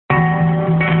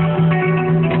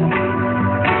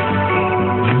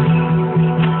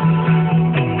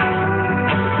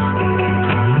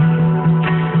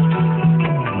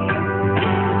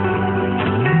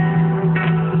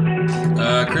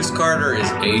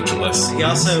ageless. He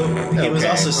was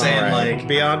also saying right. like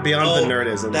beyond the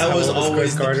nerdism. That was How old is always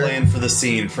Chris the Carter? plan for the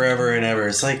scene forever and ever.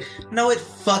 It's like, no, it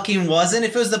fucking wasn't.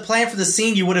 If it was the plan for the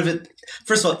scene, you would have.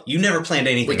 First of all, you never planned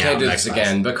anything. We can't out do in this X-Files.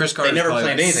 again, but Chris Carter's never probably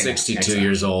planned like anything. 62 Exactly.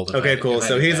 years old. Okay, cool. if I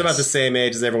So had to he's guess. about the same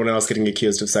age as everyone else getting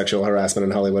accused of sexual harassment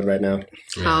in Hollywood right now.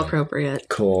 How appropriate.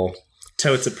 Cool.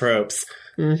 Totes approps.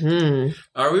 Mm-hmm.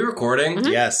 Are we recording?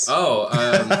 Yes. Oh,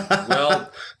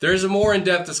 well, there's a more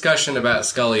in-depth discussion about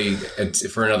Scully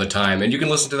for another time, and you can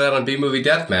listen to that on B-Movie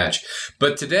Deathmatch.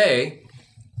 But today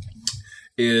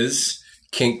is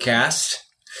Kinkcast,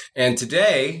 and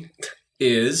today's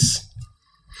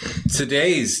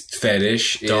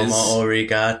fetish is... Domo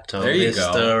arigato, There you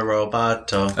Mr. go.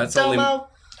 Roboto. That's only...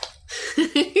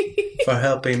 For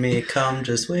helping me come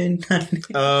just win. Okay.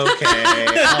 All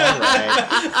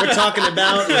right. We're talking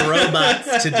about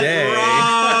robots today.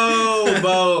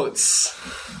 Rowboats.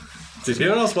 Did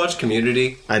anyone else watch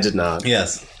Community? I did not.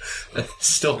 Yes.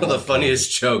 Still one of the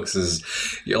funniest jokes is,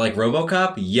 you're like,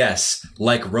 RoboCop? Yes,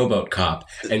 like RoboCop.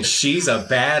 And she's a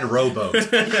bad rowboat. Gay.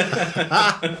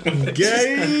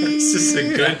 It's just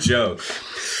a good joke.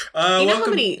 You know how Welcome-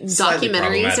 many slightly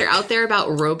documentaries problematic. are out there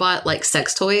about robot like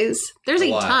sex toys? There's a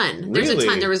lot. ton. There's Really? a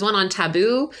ton. There was one on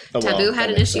Taboo. Oh, well, Taboo that had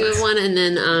an makes issue sense. of one, and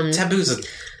then Taboo's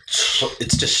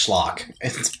it's just schlock.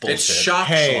 It's bullshit. It's shock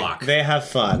Hey, schlock. they have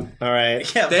fun. All right.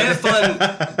 Yeah, They have fun.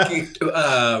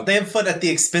 they have fun at the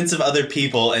expense of other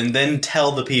people, and then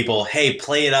tell the people, "Hey,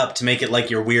 play it up to make it like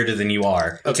you're weirder than you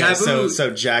are." Okay, Taboo-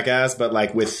 so Jackass, but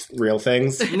like with real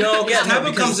things. No, Yeah, no,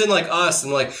 Taboo because- comes in like us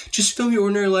and like, just film your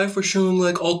ordinary life. We're showing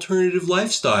like alternative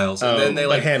lifestyles. And then they but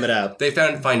like ham it up. They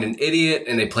find an idiot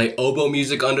and they play oboe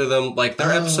music under them. Like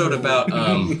their episode about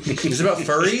is it about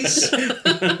furries?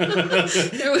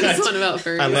 there was one about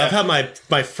furry. I love how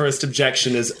my first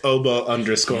objection is oboe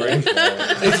underscoring.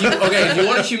 If you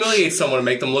want to humiliate someone and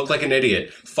make them look like an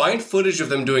idiot, find footage of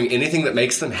them doing anything that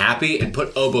makes them happy and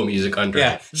put oboe music under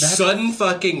Yeah, it. Sudden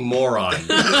fucking moron.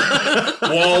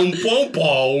 Boom, boom,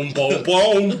 boom, boom,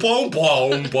 boom, boom,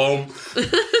 boom, boom.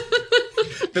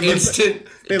 Instant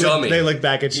dummy. They look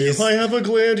back at you. I have a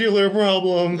glandular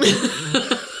problem.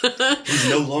 He's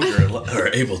no longer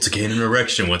able to gain an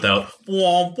erection without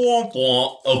womp womp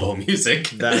womp oboe music.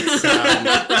 That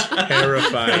sounds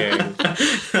terrifying.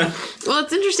 Well,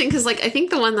 it's interesting because, like, I think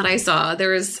the one that I saw,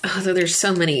 there's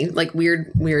so many like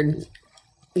weird,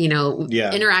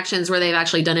 Yeah. interactions where they've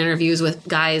actually done interviews with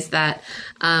guys that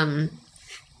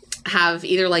have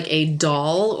either like a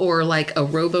doll or like a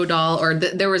robo doll, or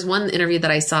there was one interview that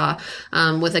I saw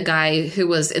with a guy who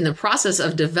was in the process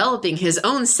of developing his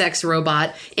own sex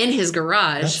robot in his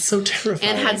garage. That's so terrifying.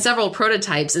 And had several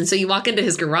prototypes. And so you walk into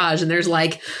his garage and there's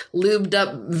like lubed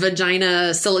up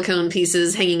vagina silicone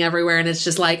pieces hanging everywhere. And it's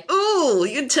just like, ooh,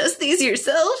 you test these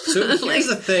yourself? So here's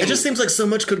the thing. It just seems like so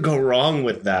much could go wrong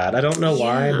with that. I don't know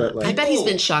why, but like I bet he's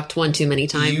been shocked one too many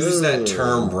times. use that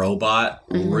term robot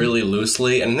really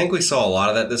loosely, and I think we saw a lot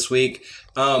of that this week.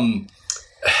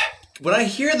 When I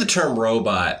hear the term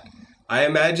robot, I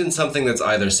imagine something that's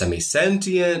either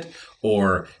semi-sentient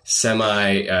or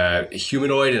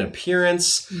semi-humanoid in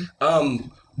appearance.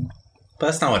 But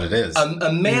that's not what it is.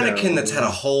 A mannequin that's had a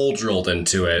hole drilled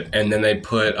into it, and then they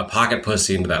put a pocket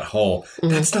pussy into that hole.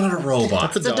 That's not a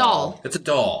robot. It's a doll. It's a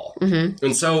doll.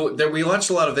 And so we watched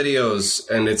a lot of videos,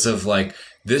 and it's of like,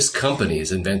 this company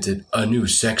has invented a new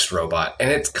sex robot. And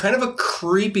it's kind of a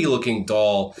creepy looking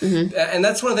doll. And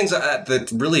that's one of the things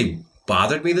that really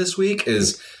bothered me this week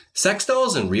is sex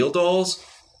dolls and real dolls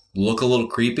look a little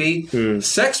creepy.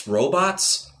 Sex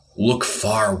robots look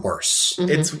far worse.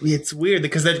 it's weird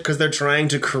because they're trying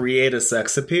to create a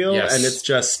sex appeal, Yes. and it's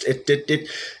just it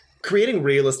creating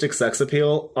realistic sex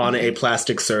appeal on a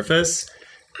plastic surface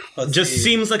just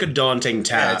seems like a daunting Yeah,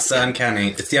 task.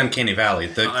 it's the uncanny valley.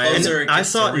 The closer it I gets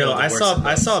saw to real, the worse it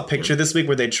I is. saw a picture this week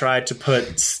where they tried to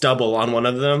put stubble on one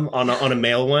of them on a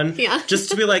male one, Yeah. just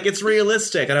to be like it's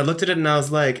realistic. And I looked at it and I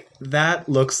was like, that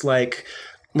looks like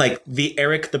the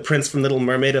Eric the Prince from Little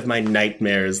Mermaid of my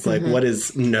nightmares. Like, what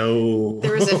is no?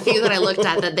 There was a few that I looked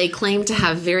at that they claim to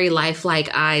have very lifelike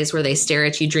eyes where they stare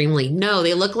at you dreamily. No,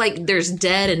 they look like there's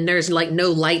dead and there's like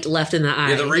no light left in the eye.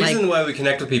 Yeah, the reason why we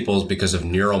connect with people is because of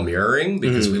neural mirroring,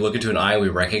 because we look into an eye, we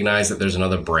recognize that there's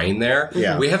another brain there.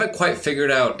 Yeah. We haven't quite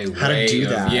figured out a How to way do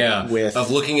that with of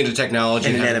looking into technology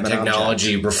and having inanimate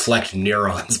technology reflect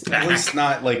neurons At back. least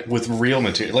not like with real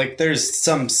material. Like there's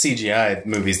some CGI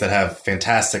movies that have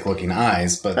fantastic looking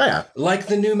eyes, but Yeah. Like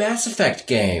the new Mass Effect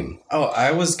game.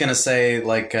 I was gonna say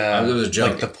like was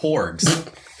joking. like the Porgs.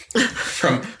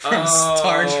 from I love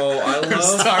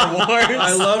Star Wars.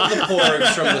 I love the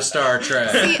porgs from the Star Trek.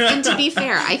 See, and to be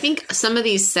fair, I think some of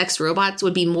these sex robots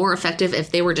would be more effective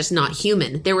if they were just not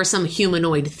human. There were some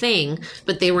humanoid thing,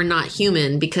 but they were not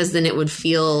human because then it would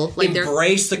feel like they're...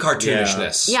 Embrace the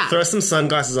cartoonishness. Yeah. Throw some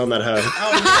sunglasses on that hoe.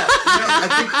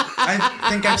 I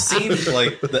think I've seen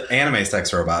like the anime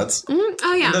sex robots.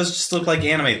 Oh, yeah. Those just look like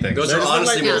anime things. Those are just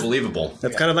honestly like- more Yeah. believable.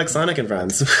 That's kind of like Sonic and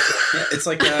Friends. Yeah, it's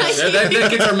like That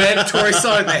gets our mandatory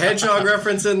Sonic the Hedgehog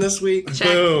reference in this week. Check.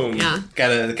 Boom. Yeah.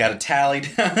 got a tallied.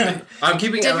 I'm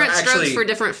keeping Different actually, strokes for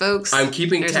different folks. I'm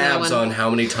keeping There's another tabs one. on how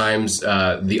many times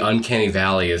the Uncanny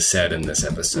Valley is said in this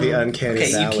episode. The Uncanny Okay,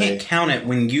 you Valley. can't count it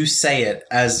when you say it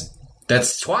as.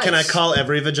 That's twice. Can I call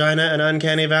every vagina an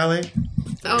Uncanny Valley?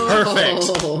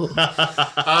 Oh.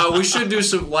 We should do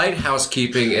some light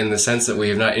housekeeping in the sense that we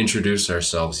have not introduced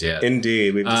ourselves yet.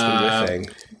 Indeed, we've just been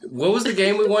riffing. What was the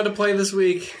game we wanted to play this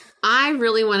week? I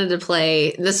really wanted to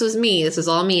play. This was me. This was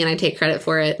all me, and I take credit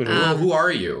for it. Well, who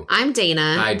are you? I'm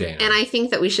Dana. Hi, Dana. And I think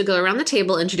that we should go around the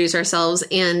table, introduce ourselves,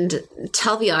 and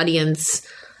tell the audience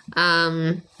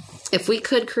if we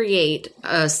could create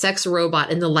a sex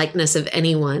robot in the likeness of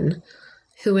anyone,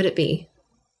 who would it be?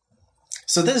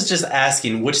 So this is just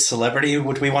asking which celebrity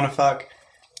would we want to fuck?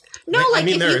 No, like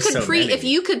mean, there are if you could so many. if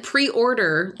you could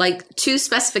pre-order like 2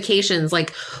 specifications, like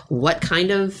what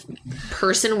kind of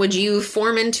person would you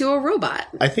form into a robot?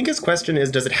 I think his question is,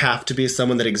 does it have to be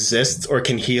someone that exists, or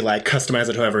can he like customize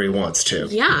it however he wants to?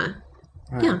 Yeah.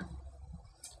 Yeah.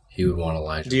 He would want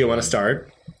Elijah. Do you want to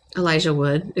start? Elijah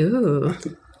Wood. Ooh.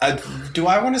 Do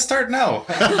I want to start? No.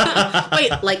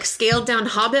 Wait, like scaled down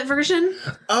Hobbit version?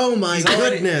 Oh my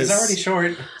goodness! He's already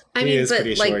short. I He mean, is but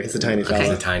pretty like, short. He's a tiny He's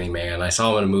fella. a tiny man. I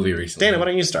saw him in a movie recently. Dana, why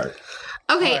don't you start?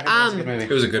 okay, It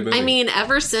was a good movie. I mean,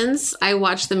 ever since I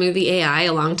watched the movie AI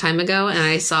a long time ago, and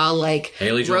I saw like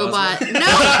Haley Joel robot. No,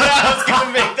 I was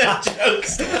gonna make that joke.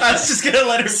 I was just gonna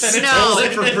let her finish. no,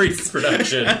 for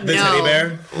pre-production. The No. teddy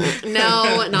bear?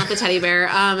 no, not the teddy bear.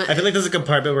 I feel like there's a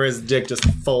compartment where his dick just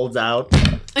folds out.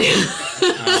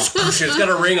 Shit, it's got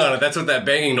a ring on it. That's what that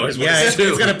banging noise was. Yeah, too.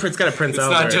 it's got a Prince It's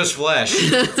Albert. not just flesh.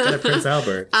 It's got a Prince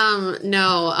Albert.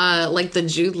 No, like the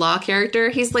Jude Law character,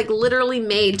 he's like literally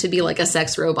made to be like a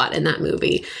sex robot in that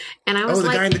movie, and I was Oh, the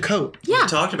like, guy in the coat. yeah, We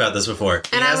talked about this before.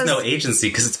 He And I has was- no agency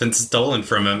because it's been stolen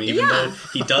from him, even Yeah. though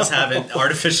he does have an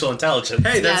artificial intelligence.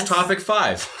 Hey, that's Yes. topic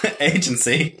 5.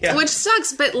 Agency. Yeah. which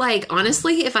sucks. But like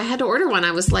honestly, if I had to order one,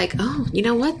 I was like, oh, you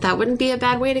know what? That wouldn't be a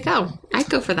bad way to go. I'd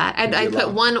go for that. I'd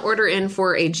put one order in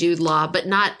for a Jude Law, but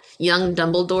not young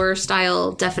Dumbledore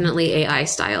style. Definitely AI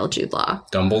style Jude Law.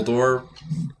 Dumbledore.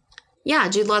 Yeah,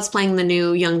 Jude Law's playing the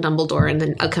new young Dumbledore in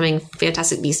the upcoming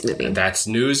Fantastic Beasts movie. That's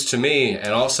news to me.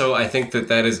 And also, I think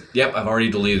that is... Yep, I've already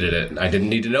deleted it. I didn't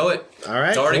need to know it. All right,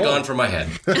 It's already cool. gone from my head.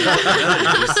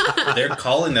 They're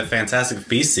calling the Fantastic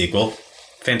Beasts sequel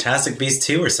Fantastic Beasts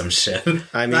 2 or some shit.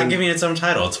 I Not mean- giving it its own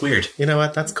title. It's weird. You know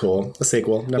what? That's cool. The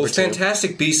sequel. Number Well, 2.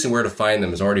 Fantastic Beasts and Where to Find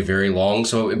Them is already very long,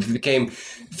 so it became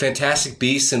Fantastic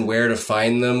Beasts and Where to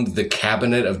Find Them, the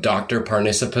Cabinet of Dr.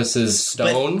 Parnissipus's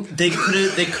Stone. But they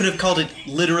could have called it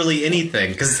literally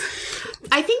anything because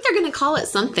I think they're going to call it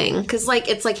something because, like,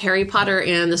 it's like Harry Potter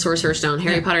and the Sorcerer's Stone.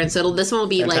 Harry Potter, and so this one will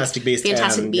be Fantastic like Beasts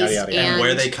Fantastic and Beasts yada, yada, yada. and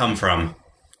where they come from.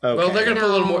 Okay. Well, they're going to put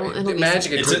a little more No, it'll be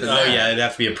magic It's into it than oh that. yeah, it'd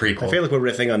have to be a prequel. I feel like we're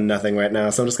riffing on nothing right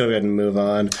now, so I'm just going to go ahead and move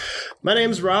on. My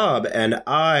name's Rob, and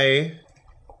I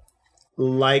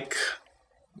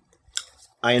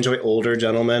enjoy older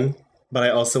gentlemen, but I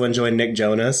also enjoy Nick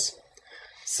Jonas.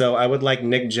 So I would like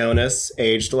Nick Jonas,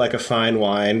 aged like a fine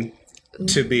wine,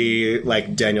 to be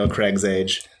like Daniel Craig's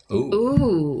age.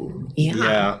 Ooh,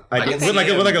 yeah. Yeah, can with see like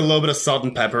him. with like a little bit of salt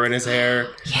and pepper in his hair,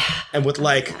 and with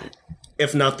like,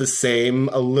 if not the same,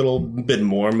 a little bit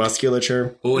more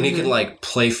musculature. Oh, and he can, like,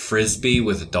 play Frisbee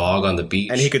with a dog on the beach.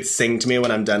 And he could sing to me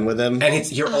when I'm done with him.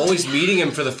 And you're always meeting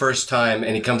him for the first time,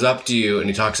 and he comes up to you, and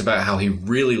he talks about how he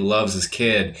really loves his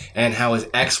kid, and how his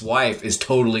ex-wife is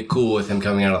totally cool with him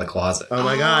coming out of the closet. Oh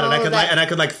my god! And I could that- I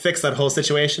could fix that whole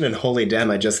situation. And holy damn,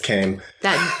 I just came.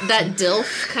 That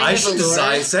DILF kind I of should allure.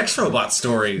 design sex robot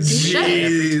stories. You should.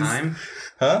 every time.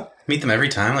 Huh? Meet them every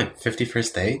time, like 50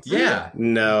 first dates. Yeah.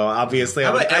 No, obviously,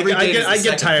 How about every date is the I get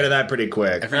second tired of that pretty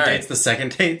quick. Every All right. date's the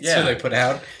second date, Yeah. so they put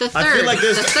out. The I feel third, like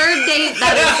there's- the third date.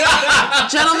 That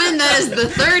is, gentlemen, that is the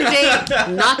third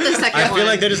date, not the second I one. feel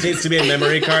like there just needs to be a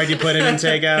memory card you put in and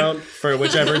take out for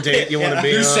whichever date you want to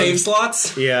be Who on. save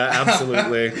slots? Yeah,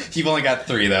 absolutely. You've only got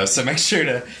 3 though, so make sure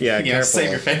to careful. save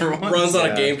your favorite ones. Runs on a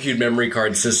Yeah. GameCube memory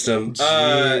card system.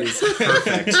 Jeez.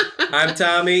 Perfect. I'm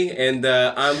Tommy, and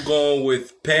I'm going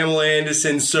with Pamela Pamela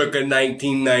Anderson circa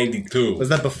 1992. Was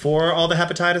that before all the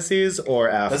hepatitis or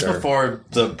after? That's before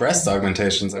the breast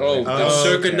augmentations. Oh,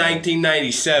 circa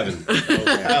 1997.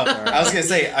 I was going to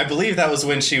say, I believe that was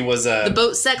when she was The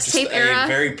boat sex tape a era.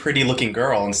 very pretty looking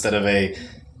girl instead of a,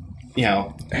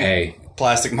 Hey,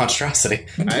 plastic monstrosity.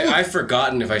 I've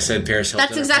forgotten if I said Paris Hilton.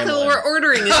 That's exactly what we're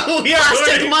ordering. Is We are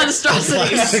plastic ordering-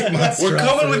 monstrosities. We're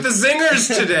coming with the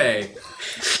zingers today.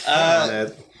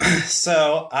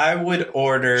 So I would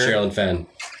order. Sherilyn Fenn,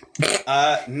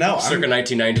 No, circa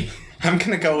 1990. I'm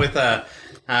going to go with.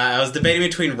 I was debating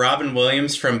between Robin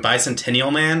Williams from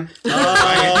Bicentennial Man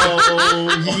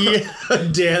Oh, yeah,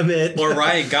 damn it. or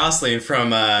Ryan Gosling from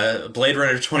Blade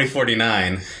Runner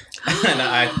 2049. And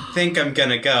I think I'm going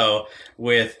to go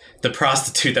with the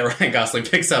prostitute that Ryan Gosling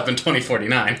picks up in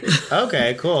 2049.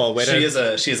 Okay, cool. She's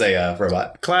a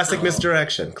robot. Classic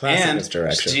misdirection. Classic And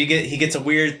misdirection. he gets a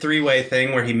weird three-way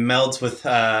thing where he melds with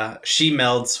she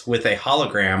melds with a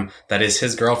hologram that is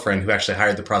his girlfriend who actually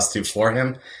hired the prostitute for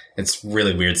him. It's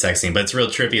really weird sex scene, but it's real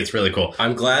trippy. It's really cool.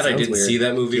 I'm glad I didn't weird. see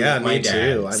that movie Yeah, with my me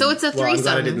dad. too. So it's a I'm glad I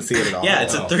threesome. didn't see it at all. Yeah,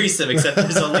 it's a threesome, except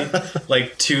there's only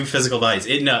like two physical bodies.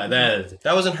 That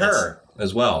wasn't Her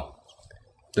as well.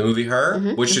 The movie Her,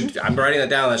 which should, I'm writing that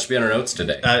down. That should be on our notes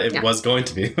today. It was going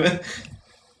to be. The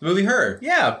movie Her.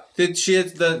 Yeah, Did she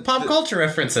had the pop culture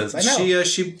references. I know.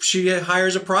 She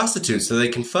hires a prostitute so they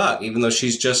can fuck, even though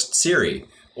she's just Siri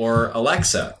or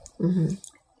Alexa.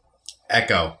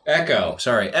 Echo.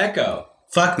 Echo.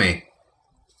 Fuck me.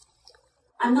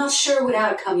 I'm not sure what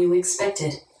outcome you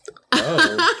expected.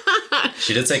 Oh,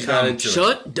 She did say Got come. into it.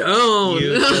 Shut down.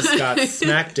 you just got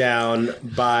smacked down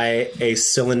by a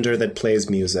cylinder that plays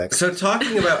music. So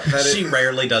talking about She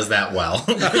rarely does that well.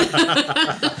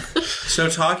 So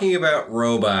talking about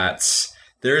robots,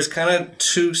 there's kind of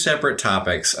two separate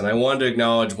topics, and I wanted to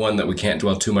acknowledge one that we can't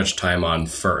dwell too much time on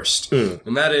first.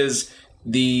 And that is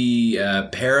the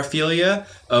paraphilia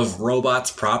of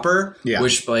robots proper, Yeah.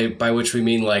 which by which we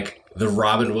mean like the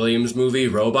Robin Williams movie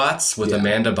Robots with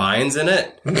Amanda Bynes in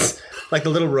it. Like the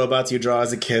little robots you draw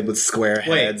as a kid with square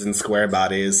heads and square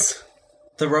bodies.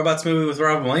 The Robots movie with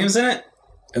Robin Williams in it?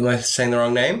 Am I saying the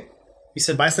wrong name? You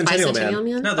said Bicentennial Bicentennial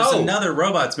Man. Man? No, there's another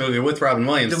Robots movie with Robin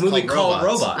Williams. The movie called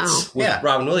Robots Oh. with Yeah.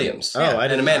 Robin Williams. Oh, I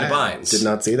and Amanda Bynes. Did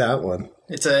not see that one.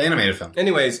 It's an animated film.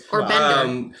 Anyways, Or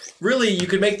Bender. really, you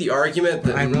could make the argument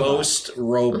that most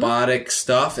robotic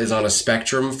stuff is on a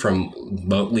spectrum from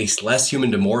least less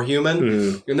human to more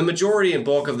human. And the majority and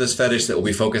bulk of this fetish that we'll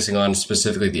be focusing on,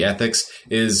 specifically the ethics,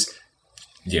 is,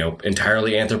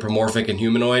 entirely anthropomorphic and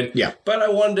humanoid. Yeah. But I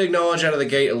wanted to acknowledge out of the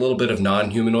gate a little bit of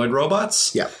non-humanoid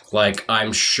robots. Yeah. Like,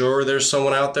 I'm sure there's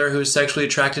someone out there who's sexually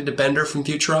attracted to Bender from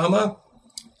Futurama.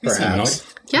 Perhaps.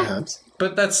 Yeah. Perhaps.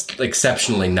 But that's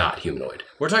exceptionally not humanoid.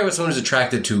 We're talking about someone who's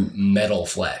attracted to metal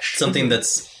flesh. Something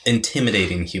that's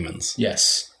intimidating humans.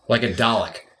 Yes. Like a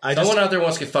Dalek. I Someone just- out there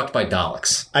wants to get fucked by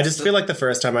Daleks. I just feel like the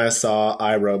first time I saw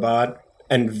iRobot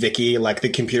and Vicky, like the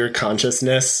computer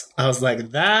consciousness, I was like,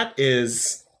 that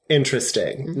is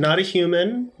interesting. Not a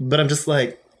human, but I'm just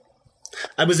like,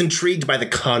 I was intrigued by the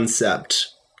concept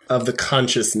of the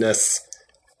consciousness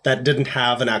that didn't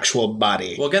have an actual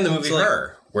body. Well, again, the movie like-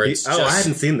 Her, where it's I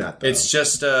hadn't seen that, though. It's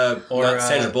just not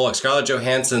Sandra Bullock, Scarlett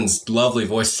Johansson's lovely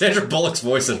voice, Sandra Bullock's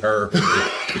voice in Her.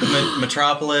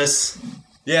 Metropolis.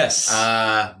 Yes,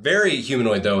 very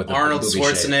humanoid though. With the Arnold movie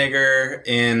shape. Schwarzenegger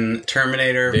in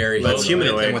Terminator. Very both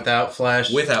humanoid. with and without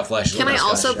flash. Without flesh. Can I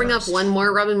also bring up one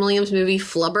more Robin Williams movie,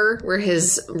 Flubber, where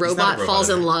his robot robot, falls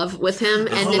is in it? love with him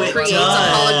and Oh then my creates God.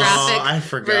 a holographic I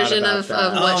forgot version about of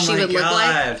that. what she would look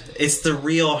like? It's the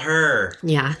real Her.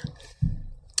 Yeah.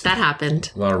 That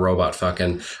happened. A lot of robot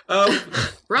fucking.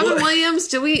 Robin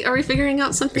Williams, are we figuring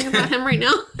out something about him right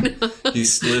now? He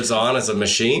lives on as a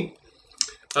machine.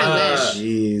 I wish.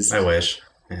 Jeez. I wish.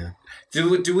 Yeah.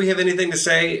 Do we have anything to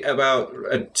say about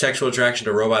sexual attraction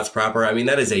to robots proper? I mean,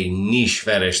 that is a niche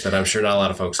fetish that I'm sure not a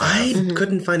lot of folks have. I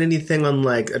couldn't find anything on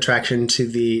like attraction to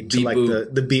the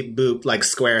beep boop like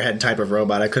square head type of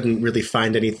robot. I couldn't really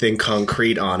find anything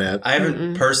concrete on it. I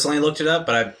haven't personally looked it up,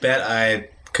 but I bet I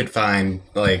could find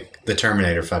like the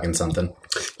Terminator fucking something.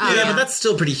 yeah, but that's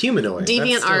still pretty humanoid. Deviant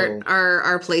That's still- art are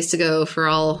our place to go for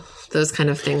all those kind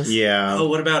of things. Yeah. Oh,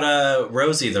 what about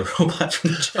Rosie, the robot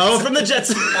from the Jetsons? Oh, from the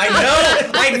Jetsons.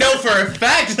 I know for a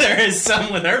fact there is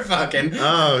some with her fucking.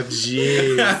 Oh,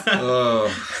 jeez. Oh.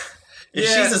 If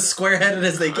she's as square-headed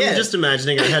as they get. I'm just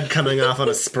imagining her head coming off on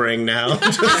a spring now.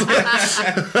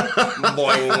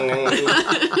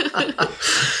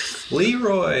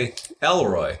 Leroy.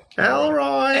 Elroy.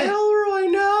 Elroy. Elroy,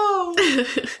 no.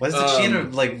 What is it? She had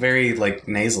a very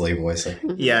nasally voice.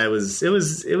 Yeah, it was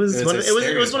one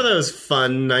of those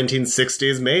fun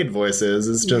 1960s maid voices.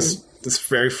 It's just this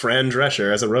very Fran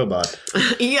Drescher as a robot.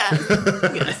 Yeah.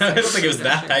 I don't think it was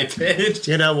that high pitched.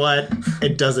 You know what?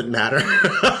 It doesn't matter.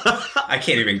 I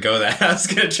can't even go that. I was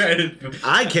gonna try to.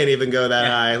 I can't even go that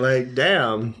high. Like,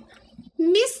 damn.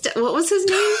 What was his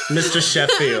name? Mr.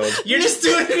 Sheffield. You're just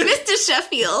doing it. Mr.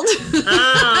 Sheffield.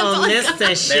 Oh,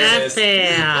 Mr. Sheffield.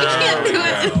 I can't do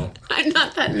There we it. go. I'm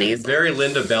not that nasal. Very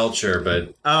Linda Belcher,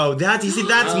 but Oh, that's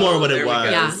more what it there we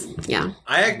was. go. Yeah.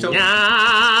 I don't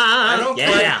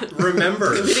Yeah. quite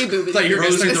remember Thought you were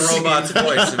Rosie gonna the sing. robot's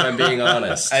voice, if I'm being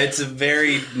honest. It's a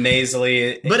very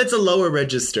nasally. But it's a lower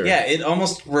register. Yeah, it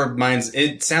almost reminds.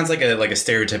 It sounds like a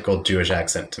stereotypical Jewish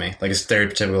accent to me, like a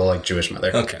stereotypical Jewish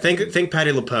mother. Okay. Think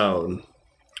Patti LuPone.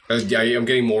 Yeah, I'm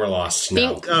getting more lost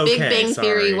now. Think Okay, Big Bang sorry.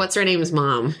 Theory. What's her name's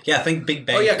mom? Yeah, think Big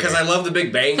Bang. Oh, yeah, because I love the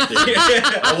Big Bang Theory.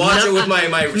 I watch it with my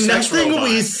sex Nothing robot.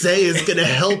 we say is going to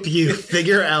help you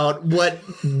figure out what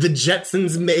the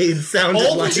Jetsons maid sounded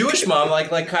Old like. Jewish mom, like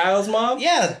Kyle's mom?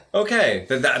 Yeah, Okay,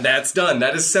 that's done.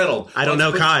 That is settled. I don't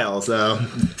know Kyle, so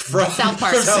From South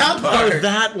Park. South oh, Park.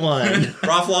 that one.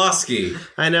 Broflovsky.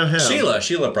 I know him. Sheila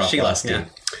Broflovsky.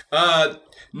 yeah.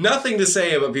 Nothing to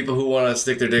say about people who want to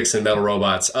stick their dicks in metal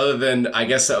robots, other than I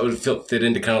guess that would fit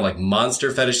into kind of like monster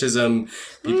fetishism.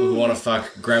 People who want to fuck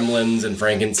gremlins and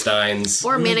Frankensteins.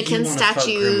 Or mannequin You wanna fuck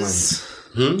statues.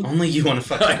 gremlins. Only you want to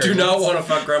fuck. I do not want to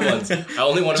fuck gremlins. I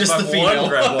only want to Just fuck the one female.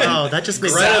 gremlin. Oh, that just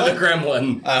made Greta the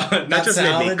gremlin. that just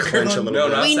made me cringe a little No,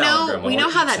 bit. not We salad know gremlin. we know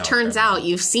how that turns out.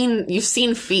 You've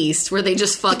seen Feast where they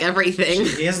just fuck everything.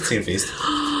 He hasn't seen Feast.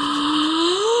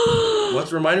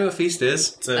 What? Remind me what Feast is.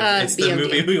 It's the BMD.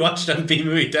 movie we watched on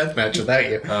B-Movie Deathmatch without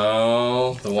you.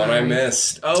 Oh, the one I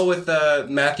missed. Oh, with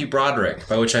Matthew Broderick,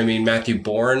 by which I mean Matthew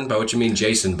Bourne, by which I mean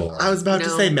Jason Bourne. I was about to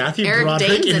No. say Matthew Eric Broderick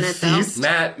Dane's in in it, though. Feast.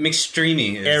 Matt,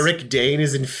 McStreamy is... Eric Dane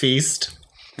is in Feast.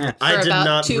 Yeah. I For did about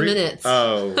not 2 minutes.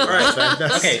 Oh, all right.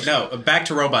 That's, Okay, no, back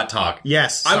to robot talk.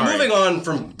 Yes. I'm sorry. moving on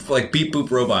from like beep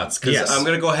boop robots because Yes. I'm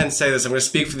going to go ahead and say this. I'm going to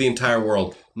speak for the entire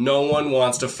world. No one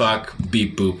wants to fuck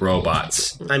beep boop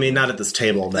robots. I mean, not at this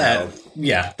table, though.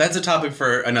 Yeah, that's a topic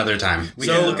for another time. We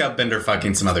So- can look up Bender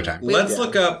fucking some other time.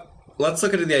 Let's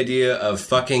look into the idea of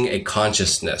fucking a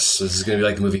consciousness. So this is going to be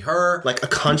like the movie Her. Like a or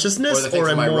the consciousness thing or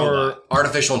for a my more... robot.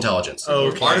 Artificial intelligence.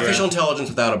 Okay, Artificial yeah. intelligence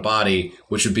without a body,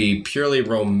 which would be purely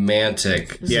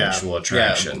romantic Yeah. sexual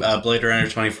attraction. Yeah, Blade Runner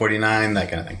 2049, that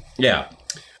kind of thing. Yeah.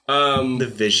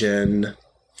 The Vision.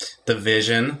 The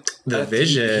Vision, The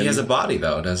Vision. He has a body,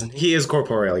 though, doesn't he? He is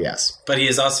corporeal, yes. but he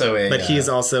is also a... But he is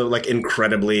also, like,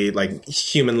 incredibly, like,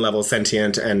 human-level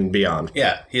sentient and beyond.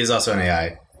 Yeah, he is also an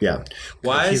AI. Yeah.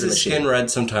 Why He's is a his machine. skin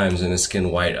red sometimes and his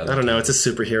skin white? I don't know. It's a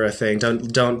superhero thing.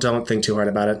 Don't think too hard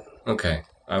about it. Okay.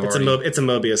 It's a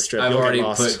Mobius strip. I've You'll get already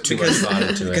lost. put too much thought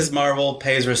into it. Because Marvel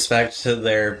pays respect to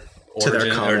their To their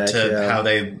origin comic, or to yeah. how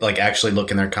they like actually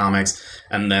look in their comics,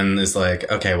 and then it's like,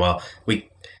 okay, well,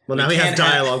 Well, now he has can't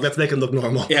have- dialogue. Let's make him look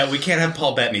normal. yeah, we can't have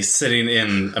Paul Bettany sitting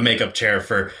in a makeup chair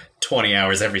for 20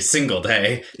 hours every single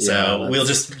day. So Yeah, we'll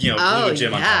just, glue a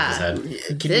gym on top of his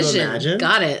head. Can you Vision. imagine?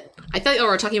 Got it. I thought you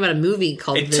were talking about a movie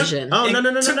called It took- Vision. Oh, no.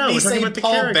 It took We're me talking saying about the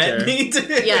Paul character. Bettany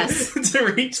to, Yes. to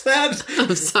reach that.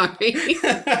 I'm sorry.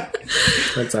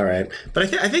 That's all right.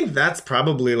 But I think that's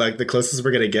probably, like, the closest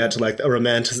we're going to get to, like, a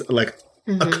romantic, like,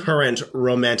 a current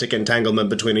romantic entanglement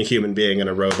between a human being and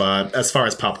a robot as far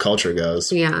as pop culture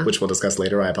goes. Yeah. Which we'll discuss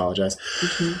later. I apologize.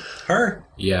 Her.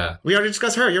 Yeah. We already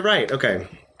discussed Her. You're right. Okay.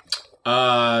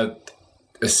 A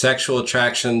sexual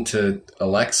attraction to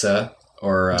Alexa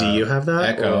or Do you have that,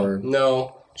 Echo. or-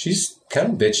 No. She's kind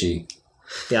of bitchy.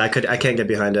 Yeah, I can't get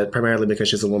behind it, primarily because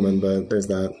she's a woman, but there's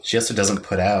that. She also doesn't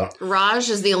put out. Raj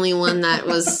is the only one that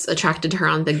was attracted to her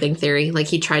on Big Bang Theory. Like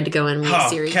he tried to go in with a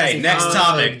series. Okay, next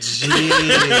topic. Jeez.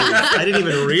 I didn't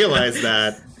even realize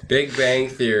that. Big Bang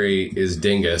Theory is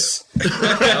dingus.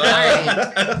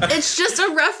 It's just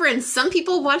a reference. Some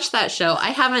people watch that show.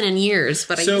 I haven't in years,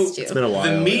 but I So, used to. It's been a while.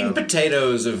 The meat yeah. and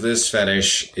potatoes of this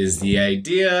fetish is the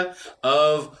idea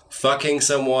of fucking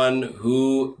someone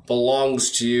who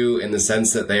belongs to you in the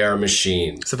sense that they are a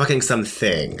machine. So fucking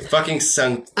something. Fucking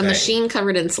something. A machine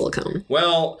covered in silicone.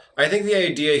 Well, I think the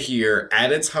idea here,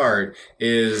 at its heart,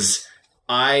 is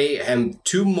I am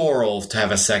too moral to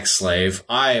have a sex slave.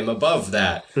 I am above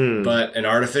that. But an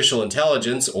artificial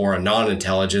intelligence or a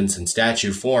non-intelligence in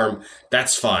statue form,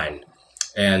 that's fine.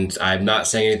 And I'm not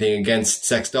saying anything against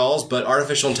sex dolls, but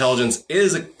artificial intelligence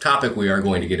is a topic we are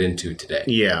going to get into today.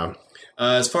 Yeah.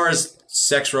 As far as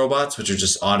sex robots, which are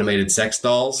just automated sex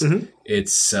dolls.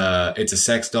 It's a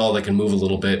sex doll that can move a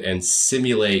little bit and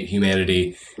simulate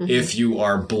humanity if you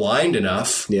are blind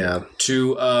enough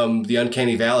to the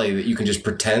uncanny valley that you can just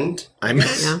pretend.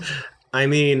 I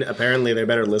mean, apparently they're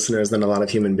better listeners than a lot of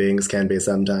human beings can be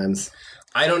sometimes.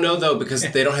 I don't know though, because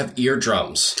they don't have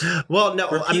eardrums. Well, no,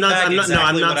 I'm not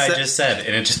what I just said,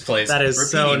 and it just plays. That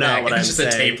is so not what I'm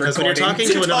saying. Because when you're talking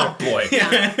to another when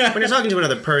you're talking to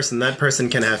another person, that person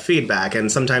can have feedback,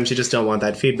 and sometimes you just don't want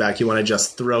that feedback. You want to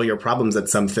just throw your problems at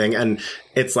something, and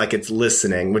it's like it's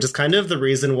listening, which is kind of the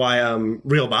reason why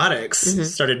Realbotics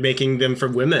started making them for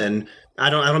women. I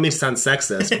don't mean to sound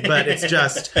sexist, but it's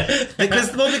just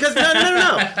because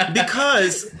no,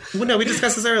 because we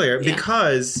discussed this earlier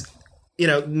because.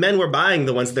 Men were buying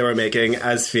the ones that they were making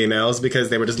as females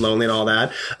because they were just lonely and all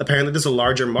that. Apparently, there's a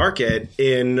larger market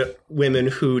in women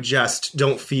who just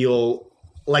don't feel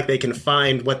like they can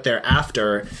find what they're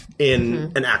after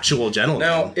in an actual gentleman.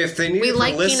 Now, if they need we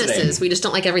like penises, we just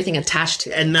don't like everything attached to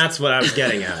it. And that's what I was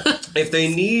getting at. If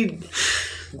they need...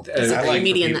 I like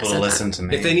people to listen to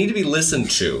me. If they need to be listened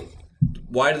to,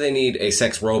 why do they need a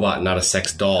sex robot, not a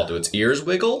sex doll? Do its ears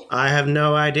wiggle? I have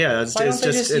no idea. Why don't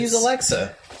they just use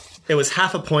Alexa? It was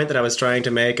half a point that I was trying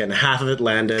to make, and half of it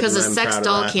landed. Because a sex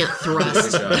doll can't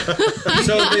thrust. So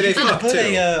they fuck put too.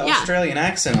 a Australian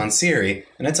accent on Siri,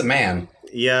 and it's a man.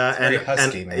 Yeah, very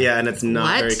husky, man. Yeah, and it's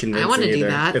not very convincing. I want to either. do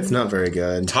that. It's not very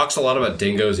good. Talks a lot about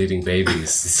dingoes eating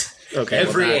babies. Okay,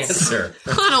 Every answer.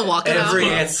 On a walk it Every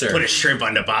out. answer. Put a shrimp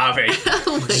on the barbie.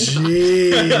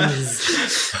 Jeez.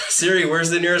 Siri, where's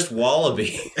the nearest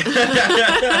wallaby?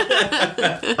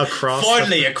 Across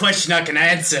Finally, a question I can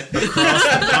answer. across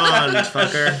the pond,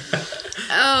 fucker.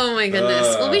 Oh my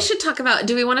goodness. Well, we should talk about...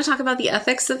 Do we want to talk about the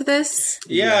ethics of this?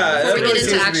 Yeah. Before we get into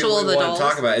seems to be actual what we the want dolls. to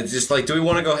talk about. It's just like, do we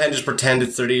want to go ahead and just pretend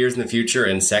it's 30 years in the future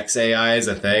and sex AI is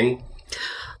a thing?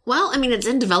 Well, I mean, it's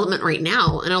in development right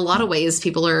now. In a lot of ways,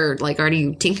 people are like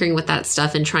already tinkering with that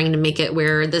stuff and trying to make it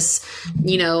where this,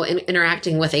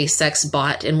 interacting with a sex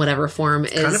bot in whatever form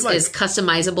is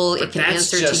customizable. It can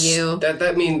answer to you.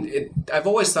 I've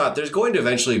always thought there's going to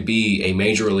eventually be a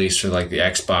major release for like the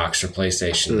Xbox or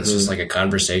PlayStation. It's just like a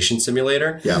conversation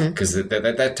simulator. Yeah. Because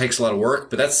that takes a lot of work,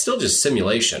 but that's still just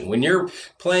simulation. When you're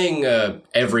playing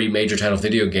every major title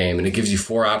video game and it gives you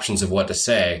 4 options of what to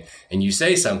say, and you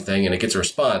say something and it gets a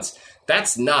response,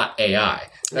 that's not AI.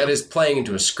 That is playing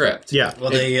into a script. Yeah.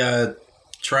 Well, they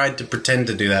tried to pretend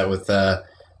to do that with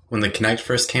when the Kinect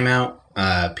first came out.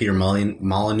 Peter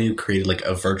Molyneux created like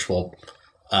a virtual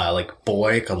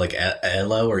boy called like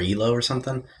Elo or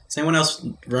something. Does anyone else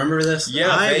remember this? Yeah,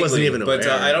 I vaguely, wasn't even but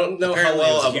aware. I don't know Apparently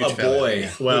how it was a well huge a boy.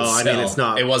 Well, would I mean, sell. it's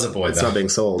not. It was a boy, It's though. not being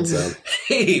sold, so.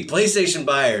 Hey, PlayStation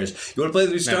buyers, you want to play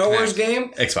the new Star Wars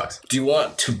game? Xbox. Do you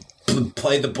want to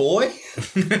play the boy?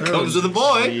 Comes with a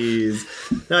boy.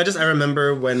 Jeez. No, I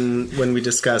remember when we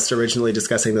originally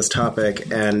discussing this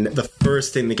topic, and the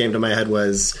first thing that came to my head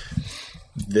was,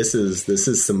 this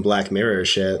is some Black Mirror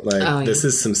shit. Like, this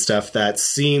is some stuff that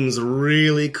seems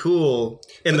really cool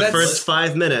in the first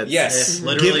 5 minutes. Yes.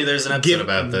 Literally, there's an episode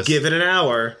about this. Give it an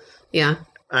hour. Yeah.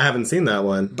 I haven't seen that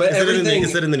one. But is everything-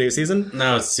 it in the new season?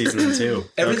 No, it's season 2.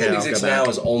 Everything Okay, that I'll exists go back.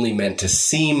 now is only meant to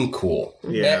seem cool.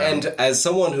 Yeah. And as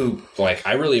someone who,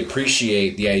 I really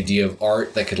appreciate the idea of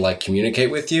art that could,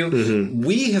 communicate with you,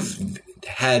 we have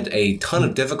had a ton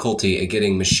of difficulty at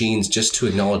getting machines just to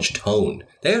acknowledge tone.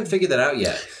 They haven't figured that out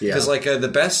yet. Yeah. Because, the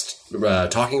best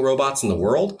talking robots in the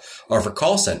world are for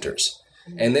call centers.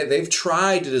 And they've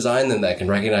tried to design them that can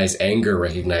recognize anger,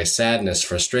 recognize sadness,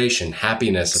 frustration,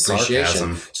 happiness,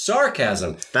 appreciation,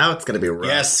 sarcasm. That's going to be rough.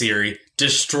 Yes, Siri.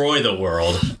 Destroy the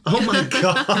world. Oh my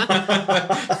god.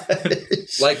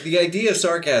 The idea of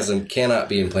sarcasm cannot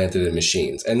be implanted in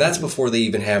machines. And that's before they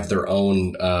even have their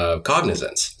own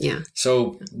cognizance. Yeah.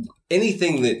 So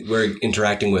anything that we're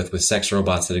interacting with sex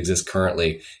robots that exist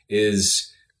currently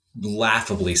is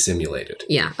laughably simulated.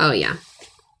 Yeah. Oh, yeah.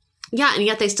 Yeah, and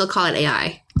yet they still call it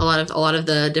AI. A lot of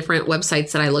the different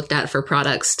websites that I looked at for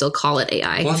products still call it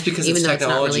AI. Well, it's because even it's though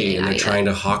technology really and they're AI trying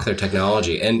to hawk their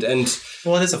technology. And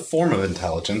Well, it is a form of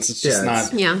intelligence. It's just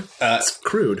not. Yeah. It's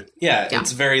crude. Yeah, Yeah.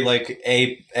 it's very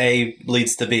A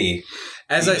leads to B.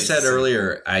 as I said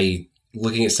earlier,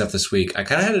 looking at stuff this week, I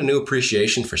kind of had a new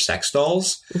appreciation for sex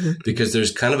dolls because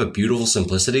there's kind of a beautiful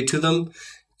simplicity to them.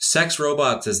 Sex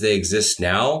robots as they exist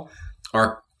now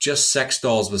are just sex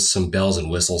dolls with some bells and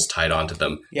whistles tied onto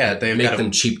them. Yeah, they Make them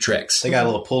cheap tricks. They got a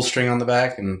little pull string on the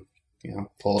back and,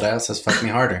 pull it out. Says "fuck me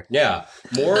harder." Yeah,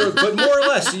 but more or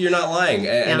less, you're not lying.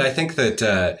 And I think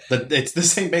that But it's the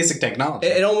same basic technology.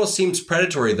 it almost seems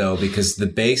predatory, though, because the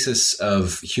basis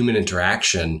of human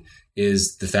interaction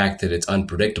is the fact that it's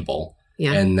unpredictable.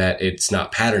 Yeah. and that it's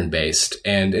not pattern based.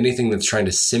 And anything that's trying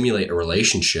to simulate a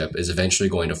relationship is eventually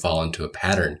going to fall into a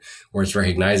pattern where it's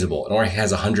recognizable. It already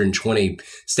has 120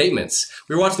 statements.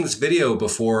 We were watching this video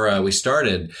before we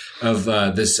started of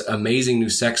this amazing new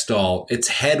sex doll. Its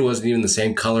head wasn't even the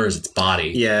same color as its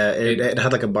body. Yeah, it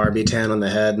had like a Barbie tan on the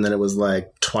head, and then it was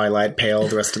like Twilight pale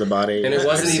the rest of the body. And it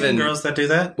wasn't even girls that do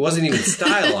that. It wasn't even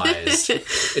stylized.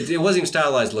 It wasn't even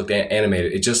stylized. Looked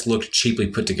animated. It just looked cheaply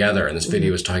put together. And this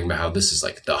video was talking about how this is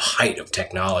like the height of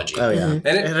technology. Oh yeah, And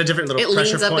it had a different little It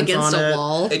pressure leans up points against on a it.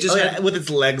 wall. It just Oh, had, yeah, with its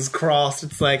legs crossed,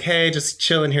 it's like, hey, just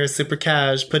chilling here, super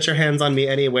cash. Put your hands on me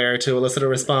anywhere to elicit a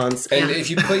response. and Yeah. if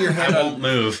you put your hand I won't on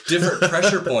move. different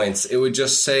pressure points, it would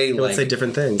just say It would like say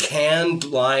different things. canned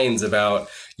lines about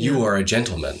you are a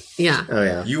gentleman. Yeah. Oh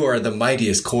yeah. You are the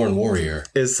mightiest corn warrior.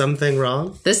 Is something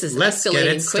wrong? This is Let's get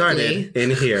escalating it started quickly. in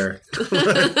here.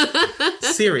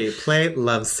 Siri, play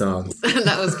love songs.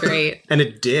 That was great. And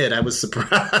it did. I was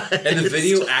surprised. And the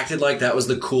video acted like that was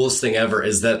the coolest thing ever,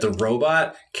 is that the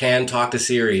robot can talk to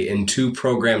Siri in 2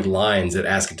 programmed lines that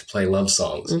ask it to play love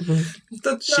songs.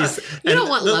 That's not, You don't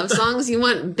want love songs. You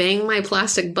want "Bang My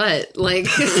Plastic Butt" like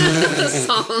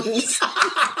songs.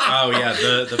 Oh yeah,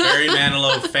 the Barry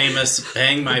Manilow famous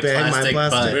 "Bang My Bang My Plastic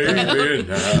Plastic Butt." baby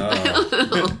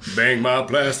now. Bang my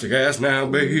plastic ass now,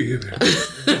 baby.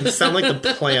 You sound like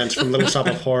the plant from Little Shop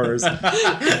of Horrors.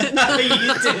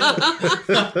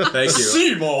 Thank you.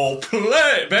 Seymour,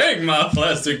 play "Bang My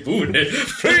Plastic Booty."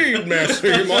 Feed me,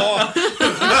 Seymour.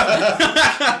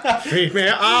 Feed me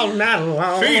all night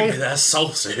long. Feed me that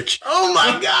sausage. Oh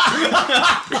my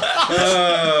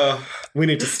god! We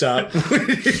need to stop. We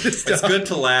need to stop. It's good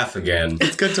to laugh again.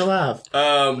 It's good to laugh.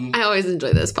 I always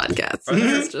enjoy this podcast.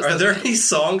 It's just- Are there any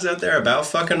songs out there about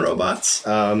fucking robots?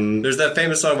 There's that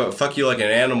famous song about "fuck you like an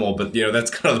animal," but you know that's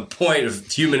kind of the point of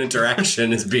human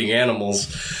interaction is being animals.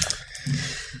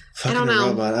 Fucking don't know.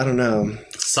 Robot. I don't know.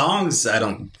 Songs, I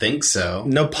don't think so.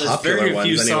 No There's popular very ones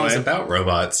few songs anyway. about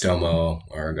robots. Domo,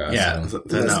 Argos. Yeah,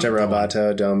 Mr.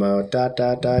 Roboto, Domo, ...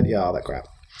 Yeah, all that crap.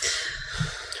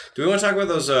 Do we want to talk about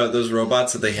those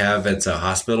robots that they have at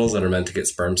hospitals that are meant to get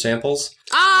sperm samples?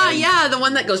 yeah, the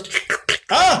one that goes.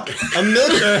 Ah! A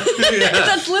milker!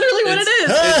 That's literally what it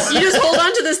is. You just hold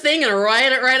on to this thing and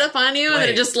ride it right up on you, and then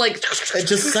it just like. It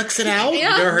just sucks it out?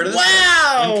 Yeah. You ever heard of this?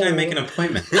 Wow! When can I make an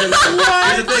appointment? Here's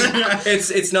the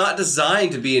thing. It's not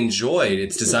designed to be enjoyed.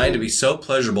 It's designed to be so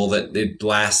pleasurable that it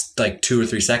lasts like 2 or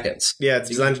 3 seconds. Yeah, it's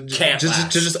designed to Can't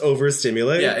last. just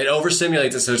overstimulate. Yeah, it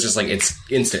overstimulates it, so it's just like it's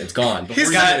instant. It's gone. Before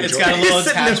you even It's enjoy got a it. little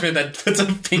attachment that puts a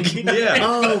pinky. Yeah.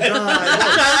 Oh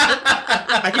god!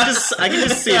 I can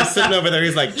just see him sitting over there.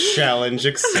 He's like, challenge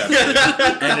accepted.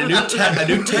 And a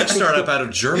new tech startup out of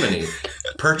Germany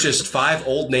purchased 5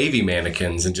 Old Navy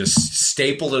mannequins and just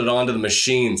stapled it onto the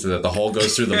machine so that the hole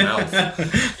goes through the mouth.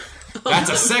 That's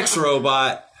a sex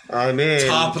robot, I mean,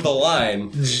 top of the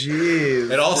line. jeez.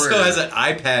 It also has an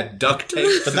iPad duct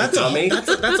tape for the That's dummy. that's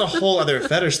a whole other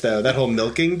fetish, though. That whole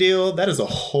milking deal, that is a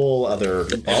whole other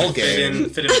ball game.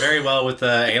 Fit in very well with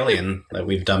the Alien that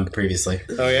we've done previously.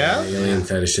 Oh, yeah? Alien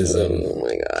fetishism. Oh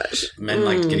my gosh! Men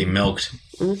like getting milked.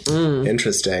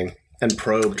 Interesting. And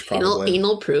probed, probably.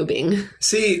 Anal probing.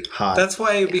 See, Hot. that's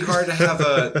why it'd be hard to have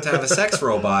a sex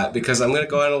robot, because I'm going to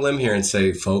go on a limb here and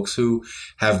say folks who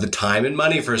have the time and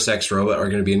money for a sex robot are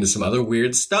going to be into some other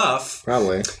weird stuff,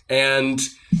 Probably. and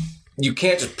you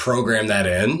can't just program that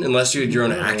in unless you had your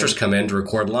own actress come in to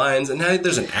record lines. And now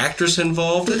there's an actress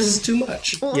involved. This is too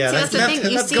much. Well, Yeah, see, that's, the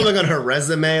thing. You that's see, going on her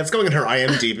resume. It's going on her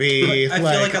IMDb. I feel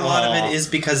like a lot of it is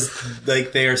because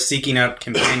like they are seeking out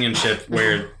companionship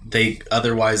where they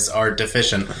otherwise are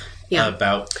deficient Yeah.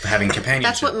 about having companionship.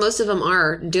 that's what most of them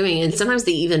are doing, and sometimes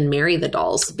they even marry the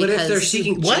dolls But because if they're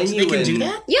seeking What? genuine, They can do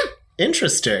that? yeah,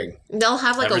 Interesting. they'll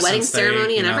have like Ever a wedding since they,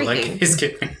 ceremony and you know, everything. Like, he's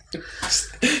getting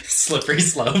slippery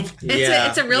slope.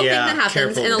 It's a real thing that happens,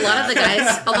 careful and a with lot of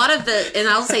that. the guys, and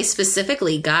I'll say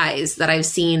specifically guys that I've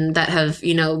seen that have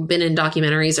been in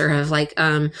documentaries or have like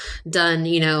done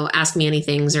Ask Me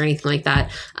Anythings or anything like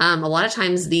that. A lot of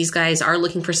times these guys are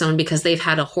looking for someone because they've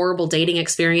had a horrible dating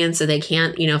experience, so they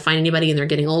can't find anybody, and they're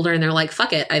getting older, and they're like,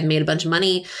 fuck it, I've made a bunch of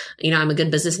money, I'm a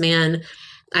good businessman.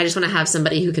 I just want to have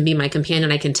somebody who can be my companion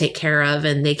I can take care of,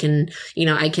 and they can,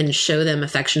 I can show them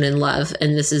affection and love.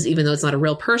 And this is, even though it's not a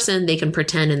real person, they can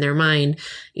pretend in their mind,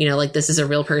 like this is a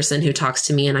real person who talks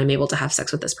to me and I'm able to have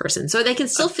sex with this person. So they can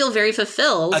still feel very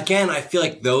fulfilled. Again, I feel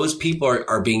like those people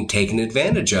are being taken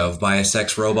advantage of by a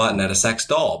sex robot, not a sex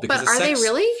doll. Because But are they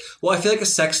really? Well, I feel like a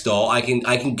sex doll, I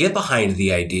can get behind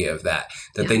the idea of that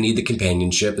they need the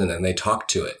companionship and then they talk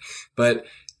to it. But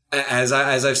as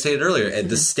I've stated earlier,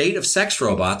 the state of sex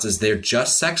robots is they're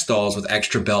just sex dolls with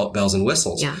extra bells and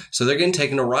whistles. Yeah. So they're getting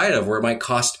taken a ride of where it might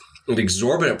cost an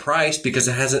exorbitant price because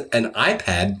it has an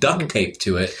iPad duct taped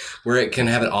to it where it can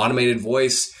have an automated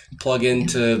voice plug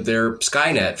into their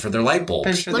Skynet for their light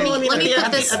bulbs. Let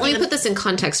me put this in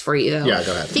context for you, though. Yeah,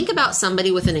 go ahead. Think about somebody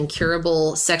with an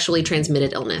incurable sexually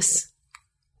transmitted illness.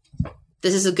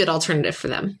 This is a good alternative for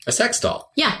them. A sex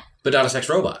doll. Yeah. But not a sex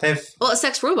robot. They have, Well, a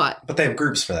sex robot. but they have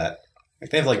groups for that. Like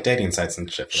they have like dating sites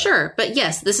and shit. For Sure. But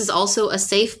yes, this is also a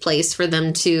safe place for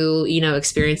them to,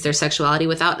 experience their sexuality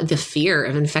without the fear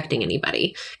of infecting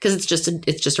anybody. Because it's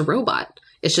just a robot.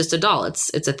 It's just a doll. It's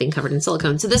a thing covered in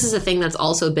silicone. So this is a thing that's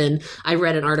also been, I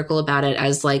read an article about it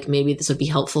as like, maybe this would be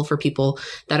helpful for people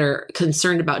that are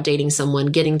concerned about dating someone,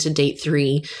 getting to date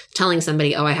 3, telling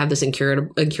somebody, oh, I have this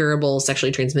incurable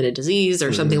sexually transmitted disease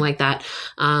or something like that.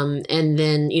 And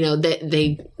then,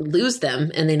 they lose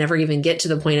them and they never even get to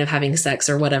the point of having sex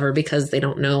or whatever because they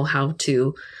don't know how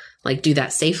to like do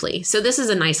that safely. So this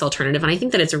is a nice alternative. And I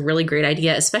think that it's a really great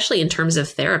idea, especially in terms of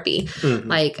therapy.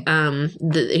 Like,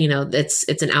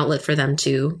 it's an outlet for them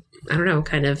to, I don't know,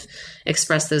 kind of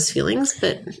express those feelings,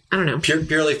 but I don't know.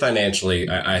 Purely financially,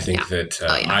 I think that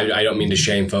I don't mean to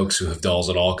shame folks who have dolls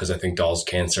at all because I think dolls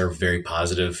can serve very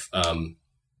positive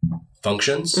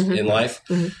functions in life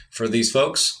for these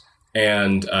folks.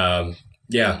 And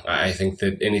I think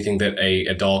that anything that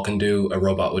a doll can do, a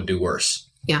robot would do worse.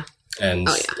 Yeah. And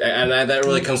that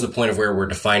really comes to the point of where we're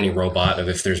defining robot of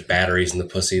if there's batteries in the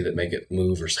pussy that make it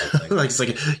move or something. It's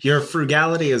like your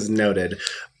frugality is noted,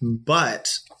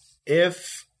 but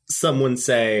if someone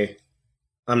say,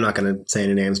 I'm not going to say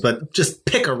any names, but just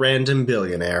pick a random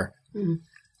billionaire.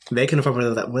 They can afford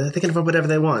whatever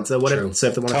they want. So what if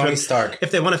they want Tony Stark.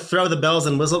 If they want to throw the bells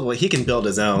and whistles, well, he can build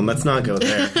his own. Let's not go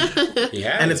there.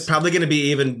 And it's probably going to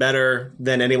be even better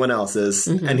than anyone else's,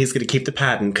 and he's going to keep the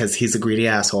patent because he's a greedy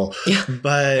asshole. Yeah.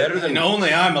 But better than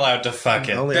only I'm alled to fuck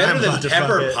it. Better than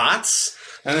Pepper Potts.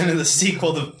 And then in the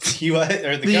sequel, the U.S.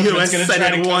 or the government's U.S. going to try to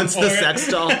Senate come wants for the it. sex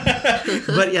doll.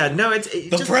 But yeah, no, it's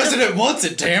The president wants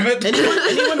it. Damn it!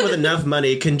 anyone with enough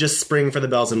money can just spring for the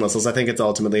bells and whistles. I think it's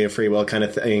ultimately a free will kind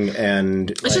of thing, and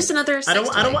It's just another. I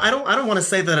don't want to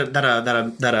say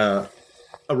that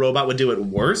a robot would do it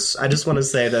worse. I just want to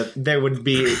say that there would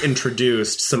be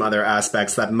introduced some other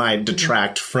aspects that might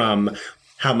detract from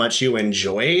how much you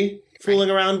enjoy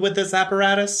fooling around with this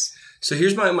apparatus. So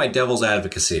here's my devil's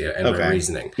advocacy and my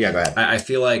reasoning. Yeah, go ahead. I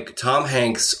feel like Tom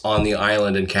Hanks on the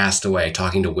island in Castaway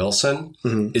talking to Wilson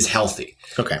is healthy.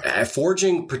 Okay.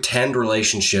 Forging pretend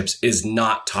relationships is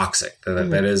not toxic.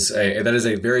 That is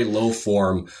a very low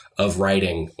form of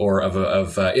writing or of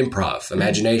improv,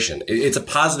 imagination. It's a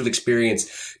positive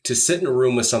experience to sit in a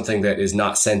room with something that is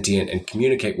not sentient and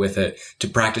communicate with it, to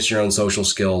practice your own social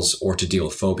skills or to deal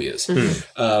with phobias.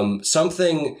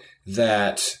 Something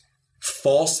that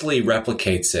falsely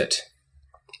replicates it,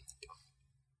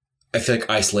 I feel like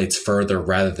isolates further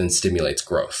rather than stimulates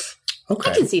growth.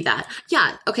 Okay. I can see that.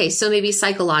 Yeah. Okay. So maybe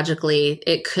psychologically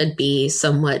it could be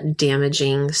somewhat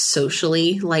damaging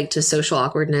socially, like to social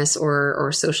awkwardness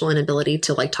or social inability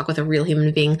to like talk with a real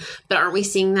human being. But aren't we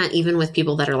seeing that even with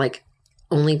people that are like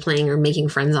only playing or making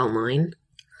friends online?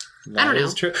 I don't know.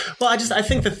 That's true. Well, I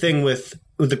think the thing with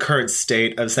the current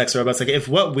state of sex robots, like if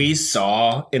what we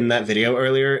saw in that video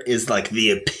earlier is like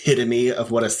the epitome of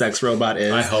what a sex robot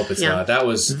is, I hope it's not. That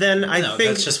was then I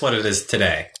think that's just what it is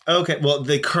today. Okay, well,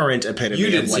 the current epitome. You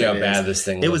didn't of what see how it bad is. this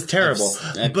thing was. It was terrible,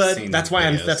 I've but seen that's the why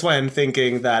videos. I'm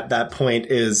thinking that point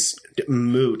is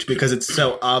moot because it's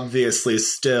so obviously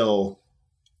still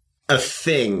a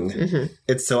thing.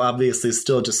 It's so obviously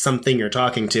still just something you're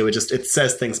talking to. It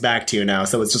says things back to you now,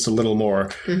 so it's just a little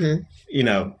more,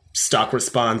 stock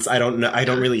response. I don't know. I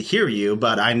don't really hear you,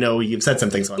 but I know you've said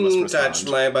something, so I must respond. touch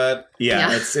my butt. Yeah,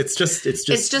 Yeah. it's just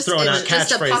throwing out it's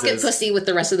just a pocket catchphrases. pussy with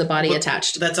the rest of the body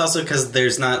attached. That's also because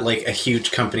there's not like a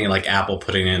huge company like Apple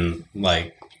putting in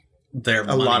like their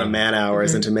A lot of man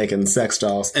hours into making sex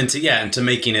dolls. and to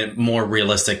making it more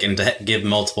realistic and to give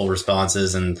multiple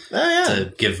responses and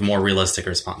to give more realistic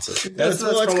responses. That's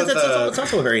Well, it's from because with, it's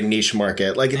also a very niche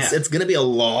market. Like it's going to be a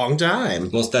long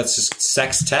time. well, that's just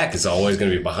sex tech is always going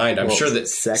to be behind. I'm sure that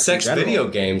sex in sex general. video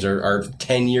games are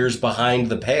 10 years behind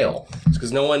the pale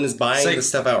because no one is buying Sex- this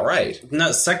stuff outright.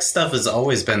 No, sex stuff has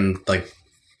always been like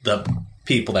the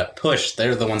people that push.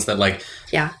 They're the ones that like,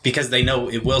 Yeah. because they know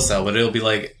it will sell, but it'll be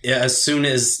like as soon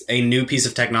as a new piece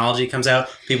of technology comes out,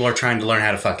 people are trying to learn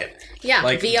how to fuck it. Yeah,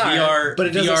 Like VR. VR, But it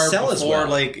doesn't VR sell as before, well.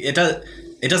 Like it does.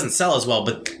 it doesn't sell as well,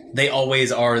 but they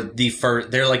always are the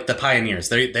first. They're like the pioneers.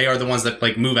 They are the ones that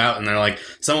like move out and they're like,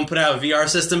 someone put out a VR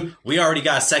system. We already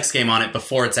got a sex game on it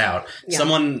before it's out. Yeah.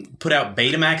 Someone put out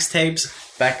Betamax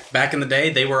tapes back in the day.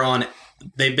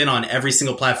 They've been on every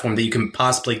single platform that you can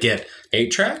possibly get.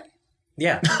 8-track?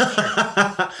 Yeah,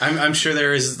 sure. I'm sure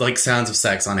there is like sounds of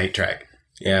sex on 8-track.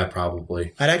 Yeah,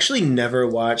 probably. I'd actually never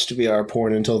watched VR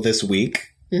porn until this week.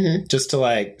 Just to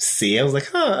like see. I was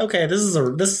like, okay, this is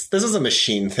a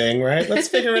machine thing, right? Let's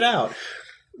figure it out.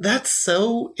 That's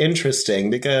so interesting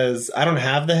because I don't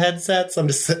have the headsets. I'm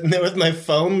just sitting there with my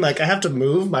phone. Like, I have to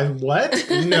move my what?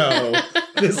 No,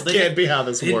 this can't be how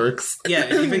this works. Yeah,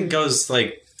 it even goes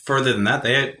like further than that.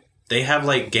 They have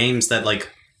like games that like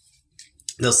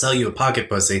they'll sell you a pocket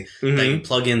pussy that you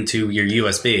plug into your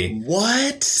USB.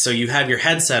 What? So you have your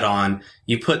headset on.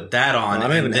 You put that on. I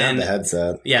don't even then, have the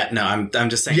headset. Yeah, no, I'm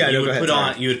just saying. Yeah, you no, would go put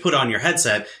ahead, on. You would put on your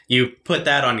headset. You put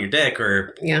that on your dick,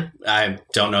 or Yeah. I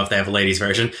don't know if they have a ladies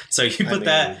version. So you put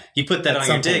that. You put that at on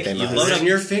some your point dick. they You must. load Load up on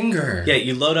your finger. Yeah,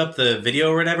 you load up the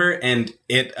video or whatever, and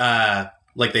it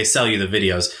like they sell you the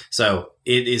videos, so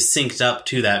it is synced up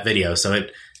to that video, so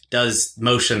it does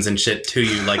motions and shit to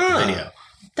you like the video.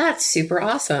 That's super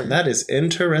awesome. That is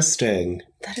interesting.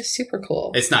 That is super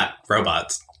cool. It's not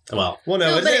robots. Well, Well,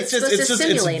 No, no, but it's it's just supposed to it's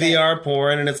simulate it. VR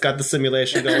porn, and it's got the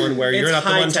simulation going where you're It's not the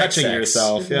one high-tech touching sex.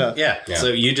 yourself. Yeah. yeah. So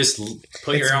you just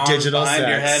put It's your arms digital behind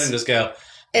your sex. head and just go.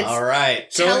 It's All right.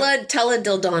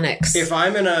 teledildonics. If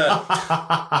I'm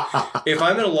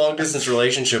in a long distance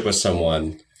relationship with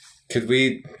someone, could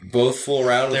we both fool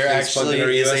around with There things plugged in our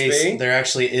USB?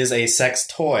 actually is a sex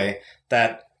toy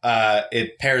that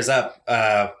it pairs up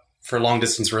for long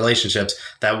distance relationships.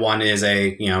 That one is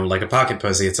like a pocket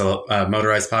pussy. It's a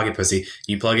motorized pocket pussy.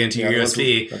 You plug into your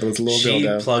USB. That one's a little She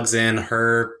dildo. plugs in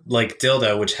her like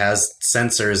dildo, which has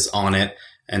sensors on it,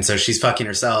 and so she's fucking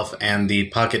herself. And the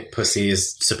pocket pussy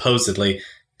is supposedly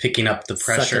picking up the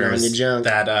Sucking on pressures your junk.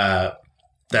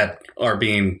 that are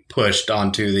being pushed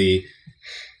onto the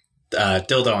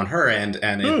dildo on her end,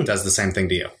 and it does the same thing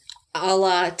to you. A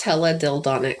la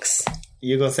teledildonics.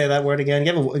 You go say that word again.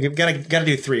 You gotta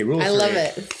do 3. Rule 3. I love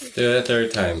it. Do it a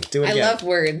third time. Do it I again. love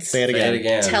words. Say it Say again. it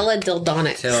again.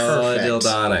 Teledildonics.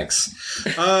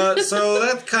 Teledildonics. So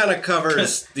that kind of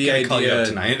covers the Can I call you up idea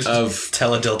tonight? of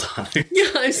Teledildonic. Yeah,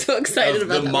 I'm so excited of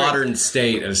about the that modern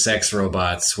state of sex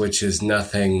robots, which is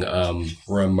nothing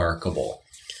remarkable.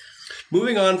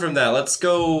 Moving on from that, let's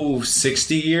go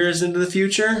 60 years into the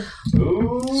future.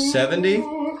 70?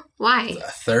 word. Why?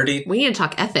 30. We need to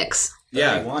talk ethics.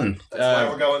 Yeah. 31. That's why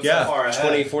we're going so far ahead.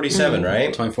 2047, right?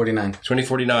 2049.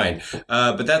 2049.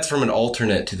 But that's from an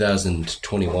alternate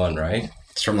 2021, right?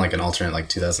 It's from like an alternate like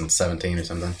 2017 or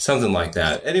something. Something like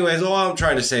that. Anyways, all I'm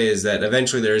trying to say is that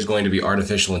eventually there is going to be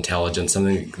artificial intelligence,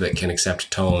 something that can accept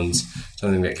tones,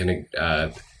 something that can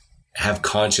have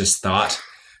conscious thought,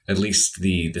 at least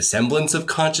the semblance of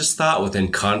conscious thought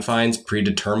within confines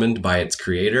predetermined by its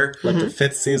creator. Let the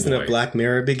 5th season boy. of Black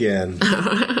Mirror begin.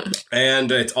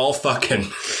 And it's all fucking.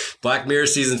 Black Mirror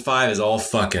season 5 is all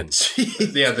fucking.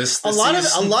 Yeah, this a lot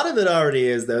of it already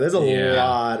is though. There's a Yeah.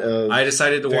 lot of. I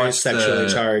decided to Very watch sexually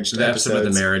charged the episode of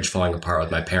episodes. The Marriage Falling Apart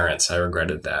with my parents. I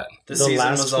regretted that. This The season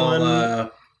last was all one-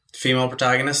 female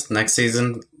protagonist. Next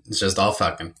season, it's just all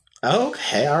fucking.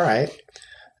 Okay, all right.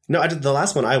 No, the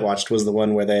last one I watched was the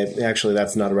one where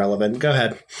that's not relevant. Go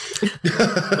ahead.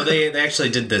 Well, they actually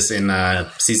did this in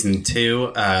season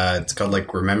 2. It's called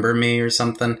like Remember Me or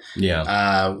something.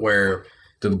 Yeah. Where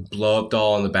The blow up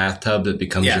doll in the bathtub that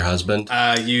becomes Yeah. your husband.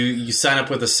 you sign up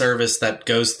with a service that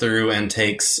goes through and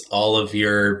takes all of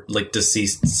your like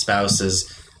deceased spouse's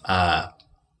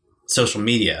social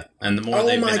media, and the more Oh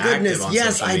they've my been goodness! active on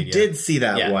Yes, social I media, did see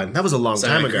that Yeah. one. That was a long So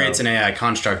time it ago. creates an AI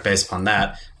construct based upon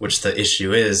that, which the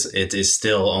issue is it is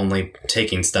still only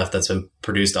taking stuff that's been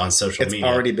produced on social It's media.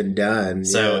 already been done.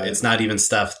 So yeah. it's not even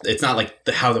stuff. It's not like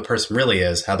how the person really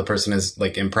is. How the person is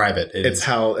like in private. It's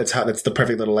the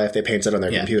perfect little life they painted on their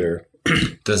Yeah. computer,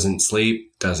 Doesn't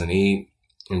sleep, doesn't eat.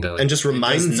 And and just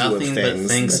reminds you of nothing things. but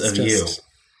thinks That's of just-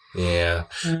 yeah.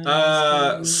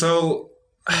 So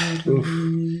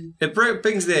it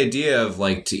brings the idea of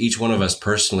like to each one of us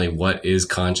personally, what is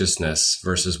consciousness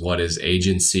versus what is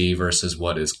agency versus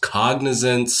what is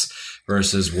cognizance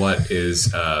versus what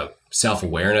is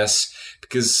self-awareness,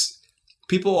 because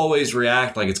people always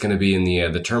react like it's going to be in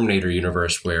the Terminator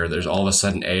universe where there's all of a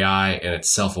sudden AI and it's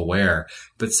self-aware,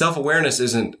 but self-awareness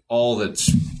isn't all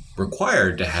that's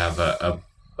required to have a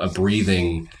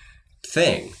breathing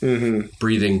thing. Mm-hmm.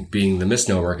 Breathing being the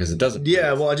misnomer because it doesn't.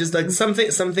 Yeah, well, just like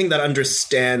something that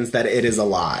understands that it is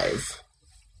alive,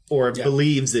 or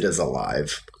believes it is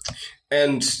alive.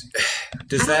 And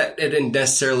does that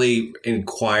necessarily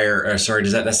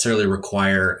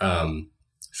require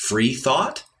free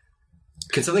thought?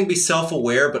 Can something be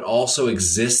self-aware but also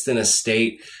exist in a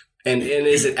state? And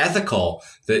is it ethical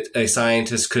that a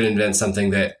scientist could invent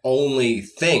something that only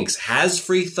thinks, has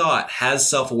free thought, has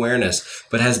self-awareness,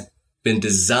 but has been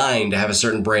designed to have a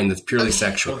certain brain that's purely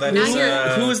sexual? Well,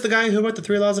 who is the guy who wrote the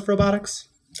 3 Laws of Robotics?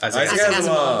 Isaac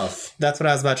Asimov. That's what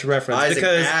I was about to reference.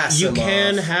 Because you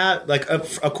can have, like,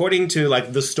 according to,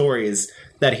 like, the stories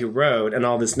that he wrote and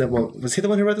all this. Well, was he the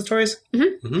one who wrote the stories?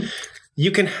 Mm-hmm. Mm-hmm.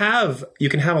 You can have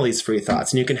all these free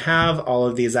thoughts and you can have all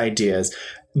of these ideas,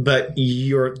 but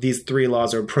these 3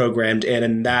 laws are programmed in,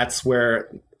 and that's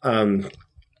where.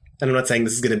 And I'm not saying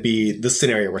this is going to be the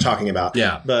scenario we're talking about.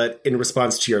 Yeah. But in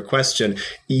response to your question,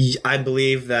 I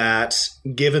believe that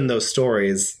given those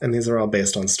stories, and these are all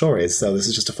based on stories, so this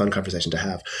is just a fun conversation to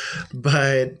have.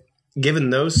 But given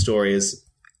those stories,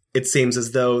 it seems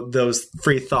as though those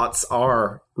free thoughts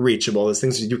are reachable. Those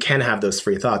things, you can have those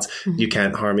free thoughts. Mm-hmm. You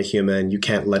can't harm a human. You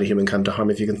can't let a human come to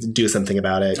harm if you can do something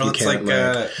about it. You can't,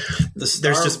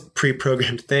 there's just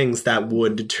pre-programmed things that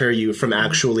would deter you from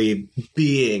actually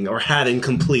being or having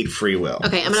complete free will.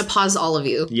 Okay, I'm going to pause all of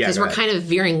you because we're kind of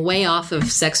veering way off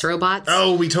of sex robots.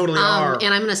 Oh, we totally are.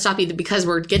 And I'm going to stop you because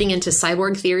we're getting into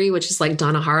cyborg theory, which is like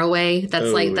Donna Haraway.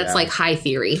 That's like high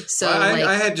theory. So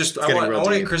I want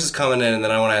to get Chris's comment in, and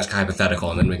then I want to ask a hypothetical,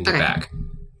 and then we can get back.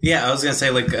 Yeah, I was gonna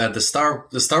say, like, the Star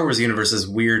Wars universe is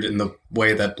weird in the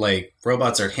way that, like,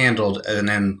 robots are handled, and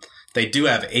then they do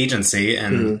have agency,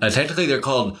 and technically they're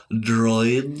called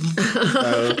droids.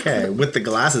 Okay, with the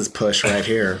glasses push right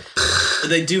here.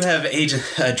 They do have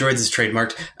droids is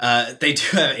trademarked. They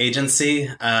do have agency,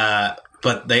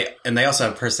 but they also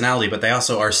have personality, but they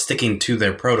also are sticking to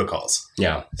their protocols.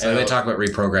 Yeah, and they talk about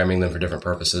reprogramming them for different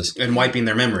purposes and wiping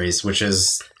their memories, which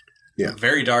is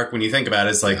very dark when you think about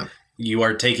it. It's like. Yeah. You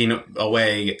are taking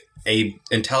away a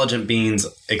intelligent being's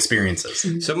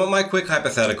experiences. So my quick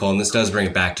hypothetical, and this does bring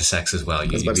it back to sex as well. I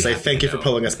was about to say, thank you for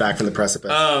pulling us back from the precipice.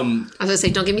 I was going to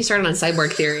say, don't get me started on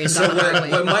cyborg theory. So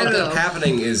what might end up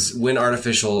happening is when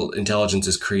artificial intelligence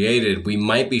is created, we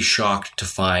might be shocked to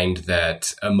find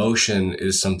that emotion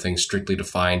is something strictly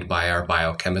defined by our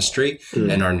biochemistry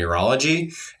and our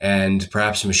neurology, and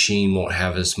perhaps a machine won't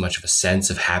have as much of a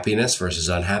sense of happiness versus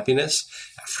unhappiness.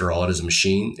 After all, it is a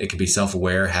machine. It can be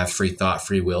self-aware, have free thought,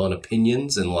 free will, and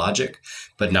opinions and logic,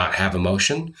 but not have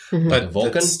emotion. Mm-hmm. But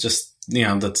Vulcan, that's just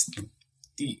that's.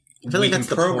 We can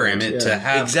program it to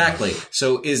have exactly.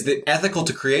 So, is it ethical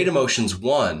to create emotions?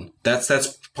 One, that's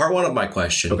part one of my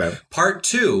question. Okay. Part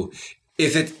two,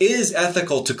 if it is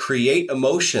ethical to create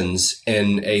emotions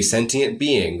in a sentient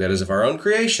being that is of our own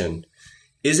creation,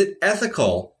 is it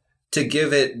ethical to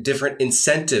give it different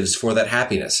incentives for that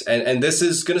happiness? And this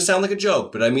is going to sound like a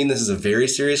joke, but I mean this is a very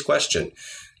serious question.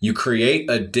 You create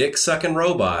a dick-sucking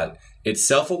robot. It's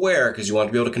self-aware because you want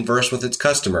to be able to converse with its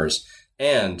customers.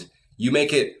 And you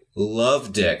make it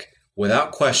love dick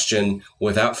without question,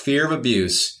 without fear of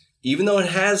abuse. Even though it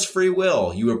has free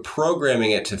will, you are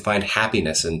programming it to find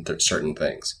happiness in certain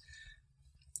things.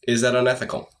 Is that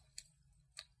unethical?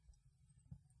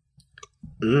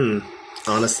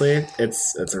 Honestly,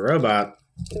 it's a robot.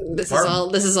 This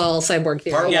is all cyborg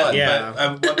theory. Yeah.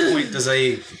 But at what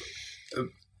point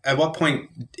at what point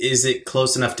is it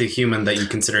close enough to human that you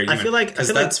consider it human? I feel like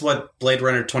that's what Blade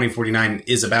Runner 2049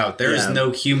 is about. There is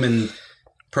no human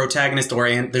protagonist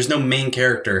there's no main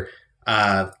character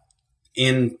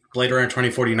in Blade Runner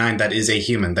 2049 that is a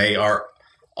human. They are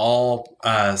all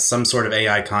some sort of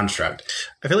AI construct.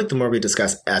 I feel like the more we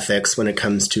discuss ethics when it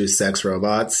comes to sex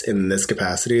robots in this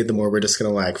capacity, the more we're just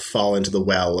going to fall into the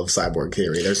well of cyborg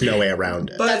theory. There's no way around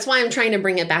it. But that's why I'm trying to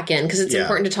bring it back in, because it's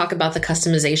important to talk about the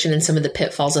customization and some of the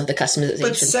pitfalls of the customization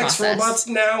process. But sex robots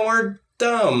now are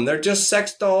dumb. They're just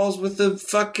sex dolls with the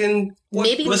fucking...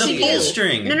 Maybe with to a pull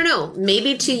string. No.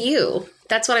 Maybe to you.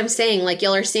 That's what I'm saying. Like,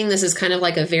 y'all are seeing this as kind of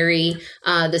like a very...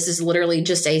 this is literally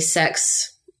just a sex...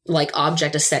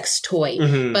 object, a sex toy.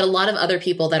 Mm-hmm. But a lot of other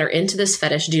people that are into this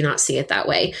fetish do not see it that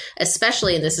way.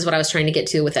 Especially, and this is what I was trying to get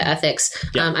to with the ethics.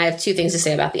 Yeah. I have two things to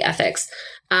say about the ethics.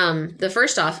 The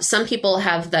first off, some people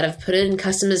have put in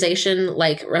customization,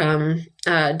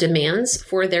 demands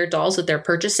for their dolls that they're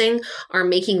purchasing are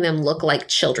making them look like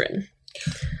children.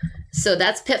 So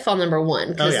that's pitfall number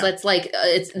one, because that's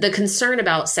it's the concern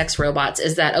about sex robots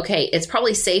is that, okay, it's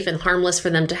probably safe and harmless for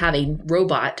them to have a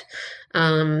robot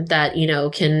that, you know,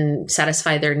 can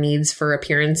satisfy their needs for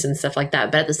appearance and stuff like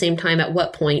that. But at the same time, at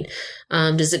what point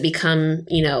does it become,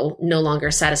 you know, no longer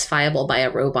satisfiable by a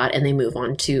robot and they move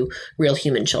on to real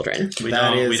human children? We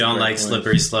don't like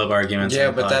slippery slope arguments.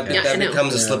 Yeah, but that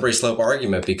becomes a slippery slope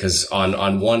argument, because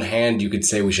on one hand, you could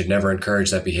say we should never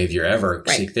encourage that behavior ever,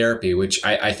 seek therapy, which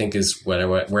I think is where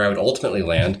I would ultimately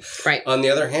land. Right. On the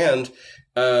other hand,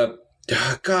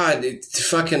 God, it's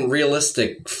fucking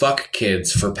realistic fuck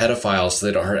kids for pedophiles so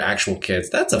they don't hurt actual kids.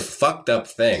 That's a fucked up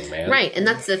thing, man. Right. And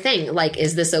that's the thing. Like,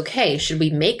 is this okay? Should we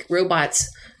make robots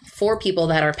for people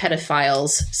that are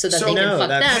pedophiles so that they can fuck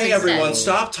them? Hey, everyone,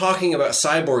 stop talking about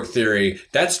cyborg theory.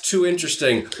 That's too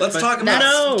interesting. Let's talk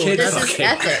about kids this fucking. Is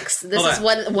ethics. This is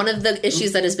one of the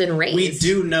issues that has been raised. We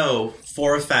do know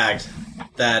for a fact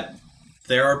that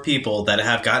there are people that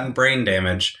have gotten brain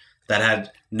damage that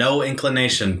had no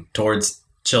inclination towards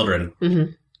children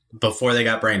before they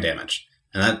got brain damage.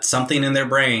 And that something in their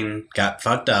brain got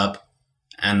fucked up,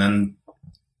 and then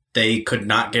they could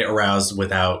not get aroused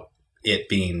without it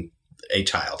being a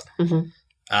child. Can't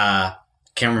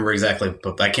remember exactly,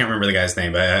 but I can't remember the guy's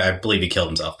name, but I believe he killed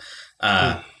himself.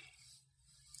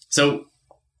 So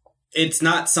it's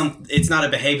not a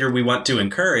behavior we want to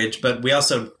encourage, but we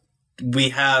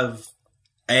have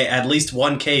at least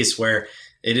one case where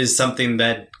it is something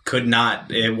that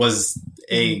it was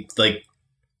a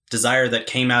desire that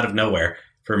came out of nowhere.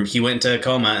 He went into a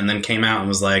coma and then came out and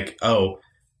was like, oh,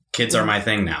 kids are my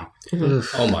thing now.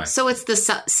 Oh my. So it's the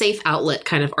safe outlet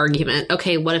kind of argument.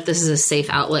 Okay, what if this is a safe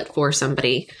outlet for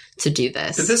somebody to do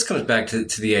this? But this comes back to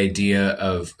the idea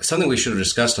of something we should have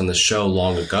discussed on this show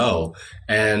long ago,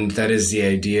 and that is the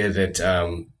idea that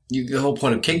the whole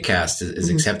point of Kickcast is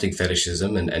accepting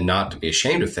fetishism and not to be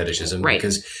ashamed of fetishism, right?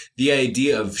 Because the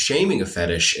idea of shaming a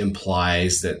fetish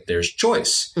implies that there's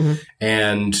choice.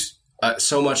 And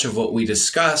so much of what we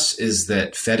discuss is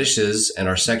that fetishes and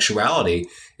our sexuality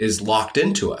is locked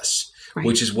into us,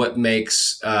 which is what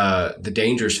makes the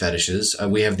dangerous fetishes.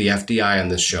 We have the FDI on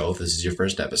this show. If this is your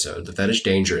first episode, the Fetish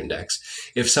Danger Index.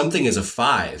 If something is a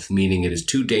 5, meaning it is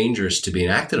too dangerous to be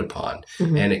enacted upon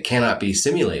and it cannot be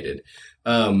simulated,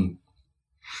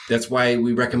 that's why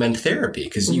we recommend therapy,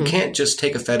 because you can't just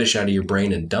take a fetish out of your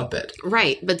brain and dump it.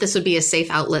 Right. But this would be a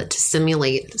safe outlet to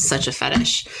simulate such a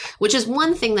fetish, which is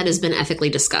one thing that has been ethically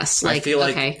discussed. I feel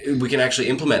like we can actually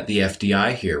implement the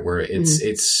FDI here, where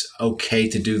it's okay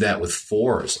to do that with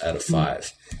 4s out of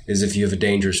 5. Is if you have a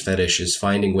dangerous fetish, is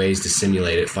finding ways to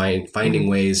simulate it, finding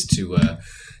ways to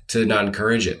not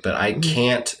encourage it. But I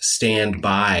can't stand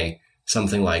by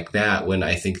something like that when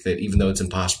I think that even though it's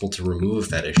impossible to remove a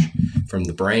fetish from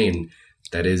the brain,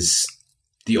 that is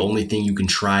the only thing you can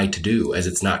try to do, as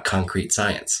it's not concrete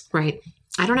science. Right.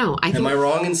 I don't know. Am I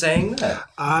wrong in saying that?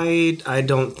 I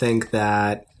don't think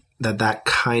that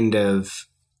kind of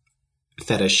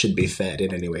fetish should be fed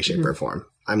in any way, shape, or form.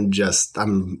 I'm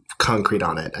concrete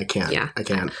on it. I can't in I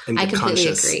good completely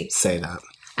conscience agree. Say that.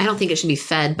 I don't think it should be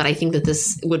fed, but I think that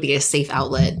this would be a safe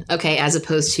outlet. Okay. As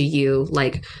opposed to you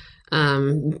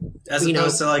as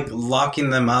opposed to like locking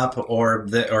them up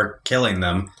or killing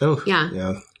them. Oh,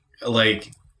 yeah.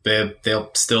 Like they'll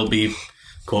still be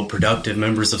quote productive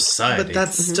members of society. But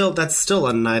that's still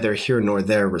a neither here nor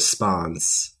there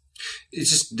response. It's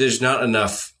just there's not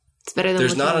enough. It's better than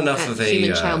there's not enough of a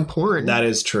human child porn. That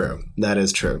is true,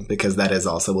 because that is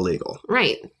also illegal.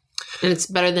 Right. And it's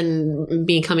better than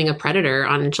becoming a predator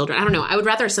on children. I don't know. I would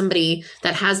rather somebody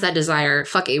that has that desire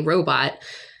fuck a robot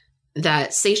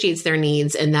that satiates their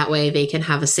needs, and that way they can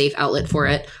have a safe outlet for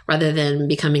it, rather than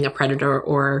becoming a predator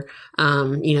or,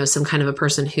 some kind of a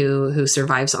person who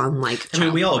survives on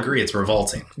we all agree it's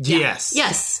revolting. Yeah.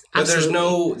 Yes. But there's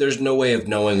no way of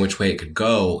knowing which way it could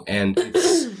go, and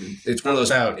it's one of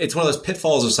those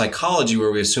pitfalls of psychology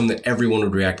where we assume that everyone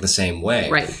would react the same way.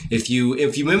 Right. If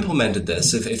you implemented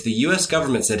this, if the U.S.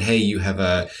 government said, "Hey, you have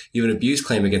an abuse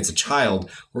claim against a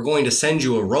child, we're going to send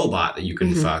you a robot that you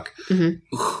can fuck,"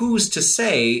 who's to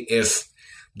say if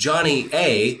Johnny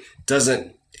A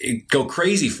doesn't go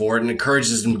crazy for it and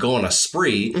encourages him to go on a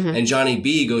spree, and Johnny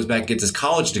B goes back and gets his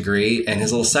college degree, and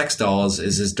his little sex doll is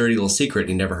his dirty little secret, and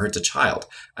he never hurts a child?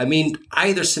 I mean,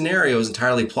 either scenario is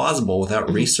entirely plausible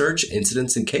without research,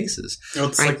 incidents, and cases.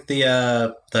 It's like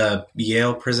the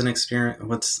Yale prison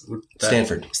experience.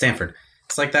 Stanford.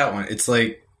 It's like that one. It's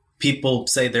like people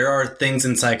say there are things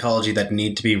in psychology that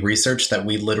need to be researched that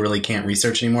we literally can't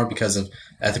research anymore because of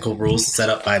ethical rules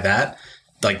set up by that.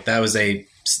 Like, that was a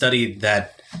study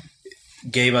that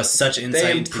gave us such insight.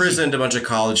 They imprisoned a bunch of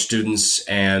college students,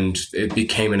 and it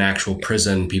became an actual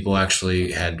prison. People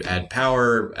actually had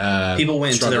power. People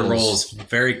went into their struggles. roles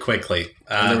very quickly.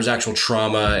 And there was actual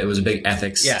trauma. It was a big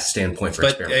ethics standpoint for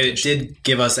but it experimentation. did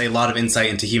give us a lot of insight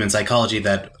into human psychology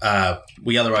that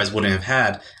we otherwise wouldn't have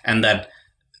had, and that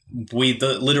we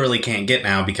literally can't get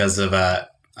now because of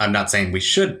I'm not saying we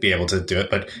should be able to do it,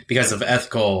 but because of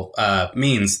ethical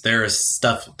means, there is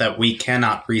stuff that we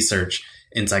cannot research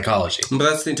in psychology. But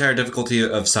that's the entire difficulty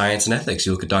of science and ethics.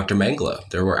 You look at Dr. Mengele.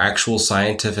 There were actual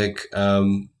scientific,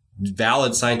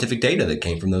 valid scientific data that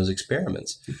came from those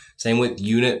experiments. Same with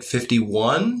Unit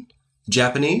 51,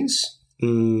 Japanese.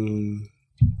 Don't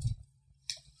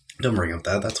bring up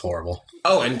that. That's horrible.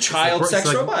 Oh, and child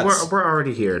sex robots. We're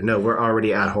already here. No, we're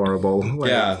already at horrible. Like,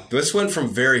 Yeah, this went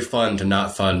from very fun to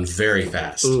not fun very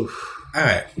fast. oof. All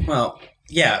right. Well,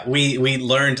 yeah, we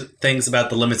learned things about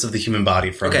the limits of the human body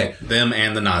from them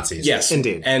and the Nazis. Yes,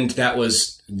 Indeed. And that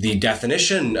was the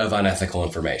definition of unethical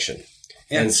information.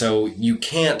 Yeah. And so you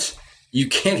can't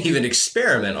even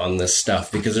experiment on this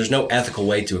stuff because there's no ethical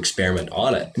way to experiment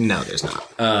on it. No, there's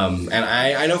not. And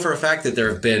I know for a fact that there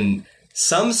have been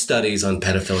some studies on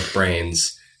pedophilic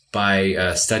brains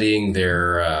by studying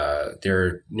their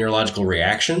neurological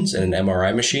reactions in an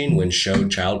MRI machine when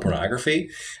showed child pornography.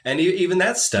 And even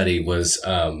that study was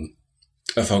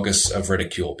a focus of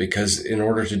ridicule because in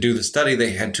order to do the study,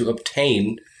 they had to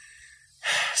obtain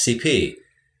CP.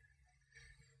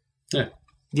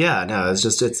 Yeah, no, it's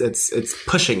just it's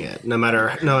pushing it. No matter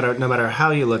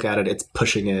how you look at it, it's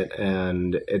pushing it,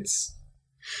 and it's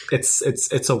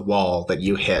a wall that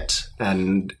you hit,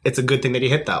 and it's a good thing that you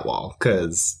hit that wall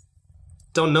because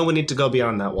no one need to go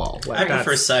beyond that wall. Like, I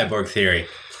prefer cyborg theory.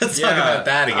 Let's talk about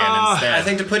that again instead. I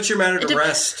think to put your matter to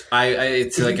rest,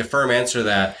 it's like a firm answer to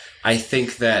that. I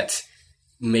think that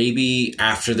maybe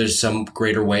after there's some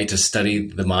greater way to study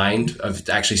the mind, of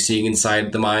actually seeing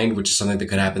inside the mind, which is something that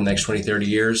could happen in the next 20, 30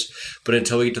 years. But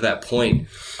until we get to that point,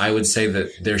 I would say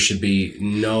that there should be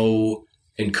no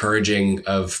encouraging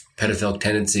of pedophilic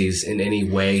tendencies in any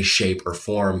way, shape, or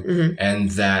form, and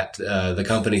that the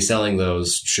company selling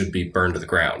those should be burned to the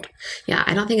ground. Yeah,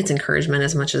 I don't think it's encouragement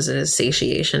as much as it is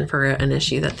satiation for an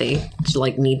issue that they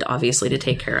need obviously to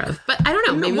take care of. But I don't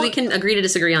know. Maybe we can agree to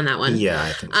disagree on that one. Yeah,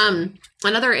 I think so.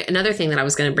 Another thing that I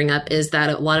was going to bring up is that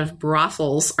a lot of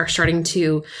brothels are starting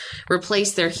to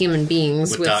replace their human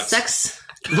beings with ducks. sex.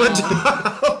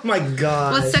 Oh my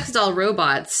god! With sex doll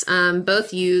robots.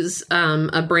 Both use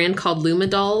a brand called Luma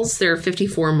Dolls. There are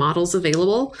 54 models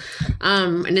available.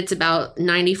 And it's about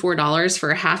 $94 for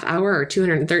a half hour or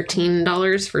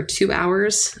 $213 for 2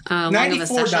 hours.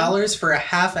 $94 for a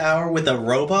half hour with a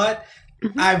robot?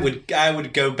 I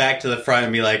would go back to the front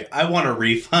and be like, I want a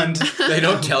refund. They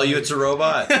don't tell you it's a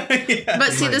robot.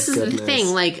 But see, this is the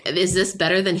thing. Like, is this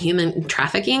better than human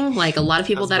trafficking? Like, a lot of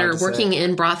people that are working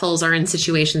in brothels are in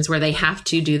situations where they have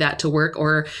to do that to work,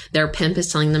 or their pimp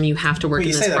is telling them you have to work in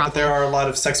this brothel. But there are a lot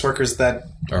of sex workers that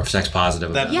Or sex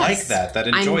positive. Yes. that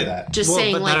enjoy I'm that. Just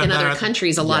saying, but like that- in that- other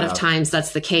countries, a lot of times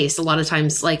that's the case. A lot of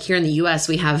times, like here in the U.S.,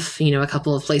 we have a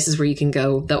couple of places where you can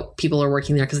go that people are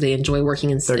working there because they enjoy working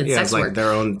in sex it's like work.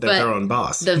 their own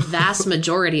boss. The vast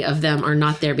majority of them are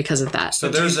not there because of that.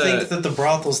 So Do you there's think that the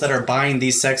brothels that are buying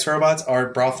these sex robots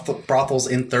are brothels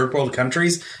in third world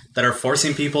countries that are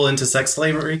forcing people into sex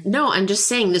slavery? No, I'm just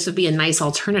saying this would be a nice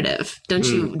alternative. Don't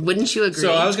you? Wouldn't you agree?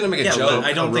 So I was going to make a But joke.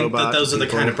 I don't think that robot those are the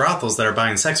people. kind of brothels that are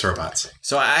buying sex robots.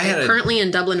 So I had currently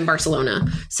in Dublin and Barcelona.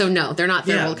 So no, they're not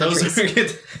third world countries.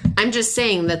 are I'm just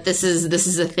saying that this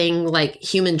is a thing like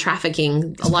human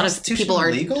trafficking. A lot of people are.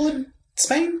 illegal in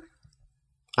Spain.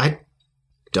 I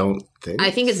don't think. I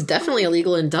think it's definitely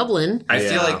illegal in Dublin. I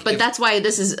feel like But that's why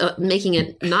this is making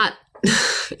it not.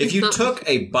 if you took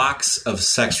a box of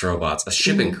sex robots, a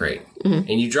shipping crate, and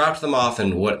you dropped them off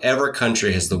in whatever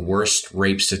country has the worst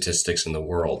rape statistics in the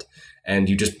world, and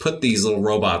you just put these little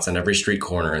robots on every street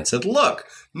corner and said, look,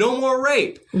 no more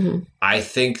rape, I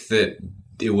think that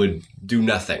it would do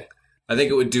nothing. I think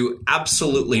it would do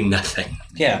absolutely nothing.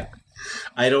 Yeah.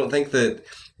 I don't think that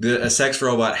a sex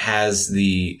robot has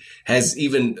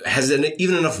even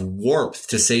enough warmth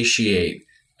to satiate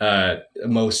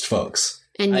most folks.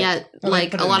 And yet,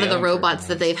 like a lot of the robots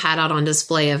that they've had out on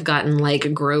display have gotten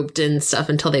like groped and stuff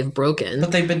until they've broken.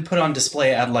 But they've been put on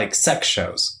display at like sex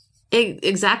shows.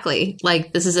 Exactly.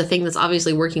 Like this is a thing that's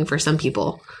obviously working for some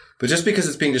people. But just because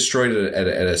it's being destroyed at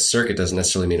a circuit doesn't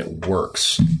necessarily mean it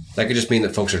works. That could just mean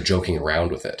that folks are joking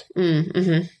around with it.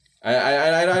 Mm-hmm.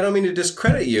 I don't mean to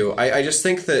discredit you. I just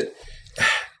think that...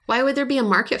 Why would there be a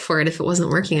market for it if it wasn't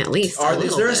working at least?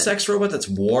 Is there a sex robot that's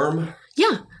warm?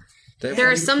 Yeah.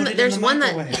 There are some. There's one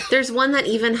that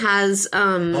even has.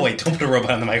 Oh wait! Don't put a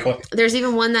robot in the microwave. There's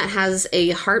even one that has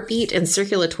a heartbeat and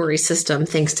circulatory system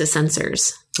thanks to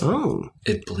sensors. Oh.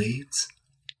 It bleeds.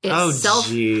 It's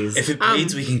jeez. If it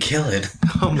bleeds, we can kill it.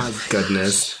 Oh my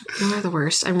goodness. You're the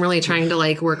worst. I'm really trying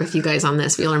to work with you guys on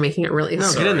this. We are making it really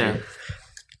hard. Get in there.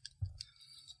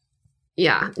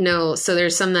 Yeah. No. So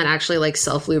there's some that actually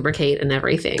self lubricate and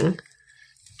everything.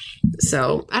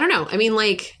 So I don't know. I mean,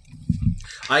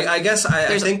 I guess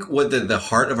I think what the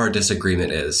heart of our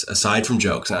disagreement is, aside from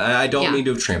jokes, and I don't mean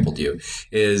to have trampled you,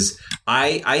 is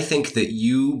I think that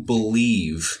you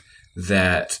believe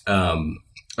that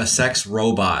a sex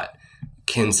robot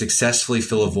can successfully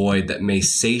fill a void that may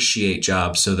satiate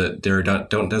jobs so that there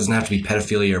doesn't have to be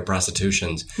pedophilia or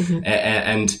prostitutions. Mm-hmm.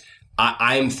 And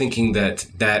I'm thinking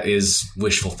that is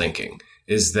wishful thinking.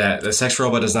 Is that the sex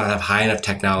robot does not have high enough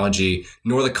technology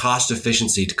nor the cost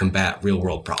efficiency to combat real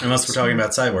world problems. Unless we're talking about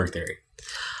cyborg theory.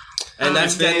 And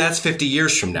that's 50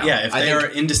 years from now. Yeah, if they are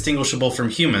indistinguishable from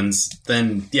humans,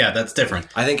 then that's different.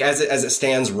 I think as it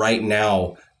stands right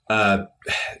now,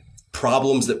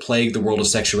 problems that plague the world of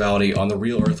sexuality on the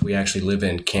real earth we actually live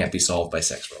in can't be solved by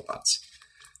sex robots.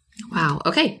 Wow.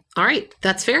 Okay. All right.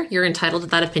 That's fair. You're entitled to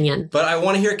that opinion. But I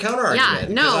want to hear a counter argument.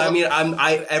 Yeah. No. I mean,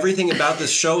 everything about this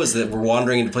show is that we're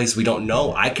wandering into places we don't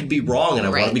know. I could be wrong, and I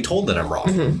want to be told that I'm wrong.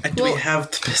 Mm-hmm. Do we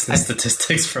have business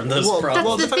statistics from those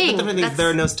problems? That's the thing. There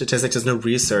are no statistics. There's no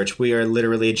research. We are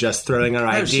literally just throwing our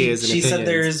ideas. She said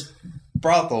there's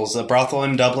brothels, a brothel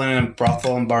in Dublin and a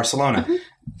brothel in Barcelona. Mm-hmm.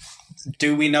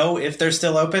 Do we know if they're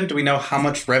still open? Do we know how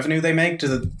much revenue they make?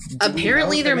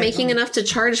 Apparently, they're making enough to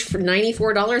charge for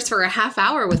 $94 for a half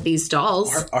hour with these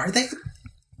dolls. Are they?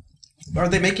 Are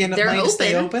they making enough money to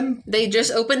stay open? They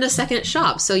just opened a second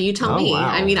shop, so you tell me. Wow.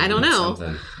 I mean, I don't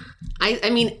know.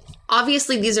 I mean,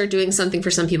 obviously, these are doing something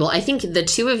for some people. I think the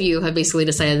two of you have basically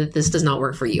decided that this does not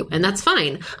work for you, and that's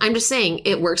fine. I'm just saying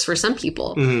it works for some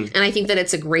people, and I think that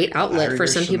it's a great outlet for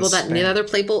some people that other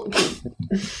people.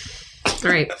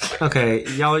 All right. Okay,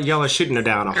 y'all are shooting her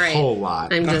down a whole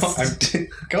lot. I'm just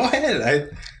go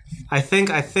ahead. I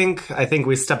think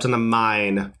we stepped on a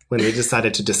mine when we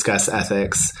decided to discuss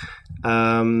ethics.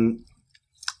 Well,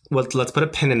 let's put a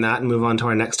pin in that and move on to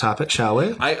our next topic, shall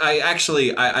we?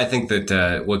 I think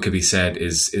that what could be said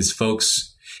is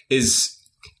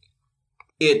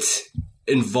it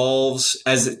involves,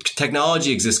 as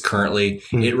technology exists currently,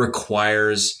 it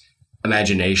requires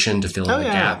imagination to fill in the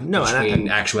gap between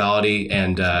actuality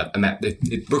and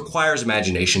it requires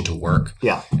imagination to work.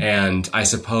 Yeah. And I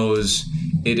suppose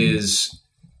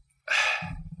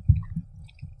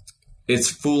it's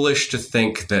foolish to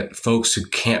think that folks who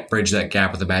can't bridge that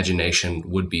gap with imagination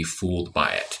would be fooled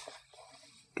by it.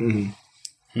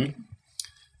 Mm-hmm.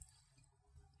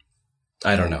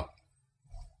 I don't know.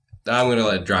 I'm going to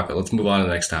let it drop it. Let's move on to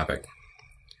the next topic.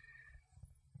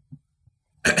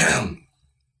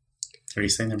 Are you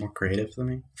saying they're more creative than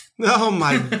me? Oh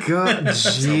my god,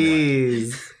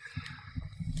 jeez.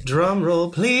 Drum roll,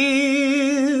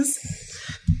 please.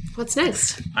 What's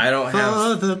next? I don't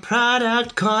have... For the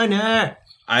product corner.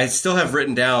 I still have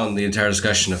written down the entire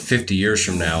discussion of 50 years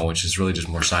from now, which is really just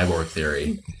more cyborg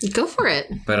theory. Go for it.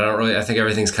 But I think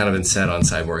everything's kind of been set on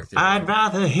cyborg theory. I'd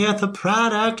rather hear the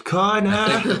product corner.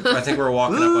 I think we're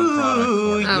walking up on product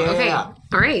corner. Oh, okay.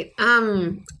 All right.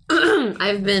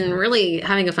 I've been really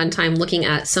having a fun time looking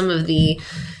at some of the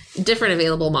different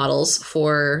available models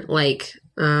for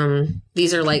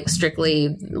these are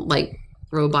strictly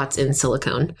robots in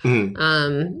silicone,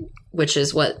 which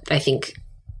is what I think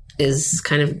is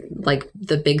kind of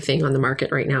the big thing on the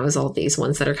market right now is all these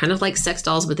ones that are kind of like sex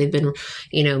dolls, but they've been,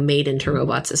 made into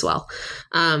robots as well.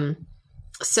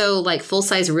 So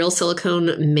full-size real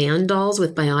silicone man dolls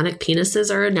with bionic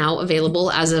penises are now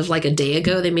available as of a day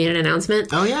ago. They made an announcement.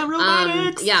 Oh yeah,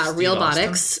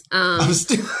 Realbotics.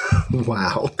 Realbotics.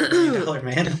 Wow. $1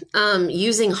 man.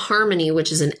 Using Harmony,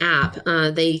 which is an app,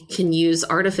 they can use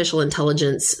artificial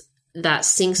intelligence that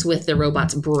syncs with the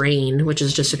robot's brain, which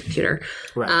is just a computer,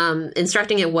 right.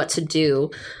 Instructing it what to do.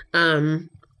 On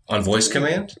voice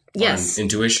command? Yes. On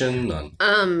intuition?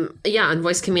 On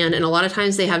voice command. And a lot of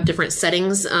times they have different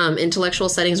settings, intellectual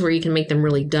settings where you can make them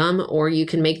really dumb or you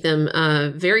can make them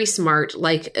very smart,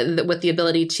 with the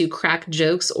ability to crack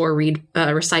jokes or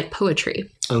recite poetry.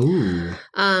 Oh.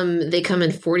 They come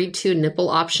in 42 nipple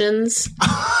options.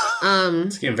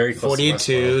 It's getting very close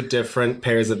 42 different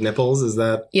pairs of nipples, is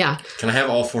that? Yeah. Can I have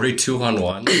all 42 on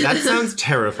one? That sounds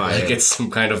terrifying. Like it's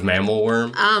some kind of mammal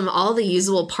worm? All the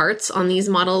usable parts on these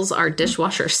models are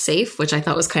dishwasher safe, which I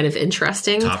thought was kind of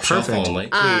interesting. Top shelf only.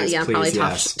 Please, probably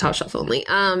top shelf only.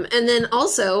 And then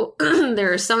also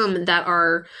there are some that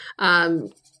are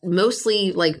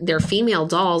mostly like they're female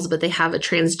dolls, but they have a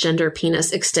transgender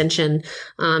penis extension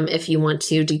if you want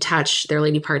to detach their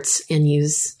lady parts and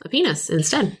use a penis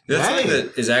instead. That's something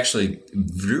that is actually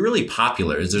really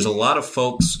popular. Is there's a lot of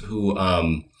folks who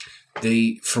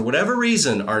they, for whatever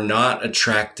reason, are not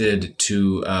attracted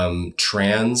to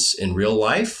trans in real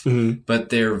life, but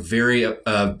they're very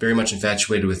much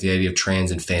infatuated with the idea of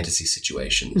trans in fantasy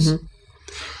situations.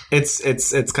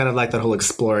 It's kind of like that whole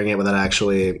exploring it without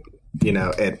actually,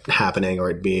 it happening or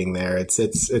it being there. It's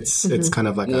kind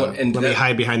of like let me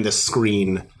hide behind the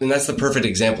screen. And that's the perfect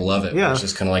example of it. Yeah. It's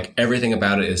just kind of like everything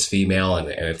about it is female and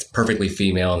it's perfectly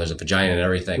female and there's a vagina and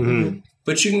everything.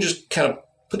 But you can just kind of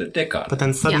put a dick on. But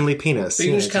then suddenly penis. So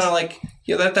you can just kind of like,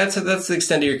 that's the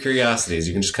extent of your curiosities.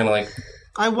 You can just kind of like,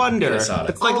 I wonder. It's like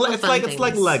it's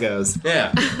like Legos.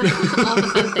 yeah. All the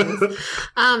fun things.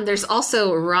 There's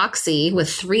also Roxy with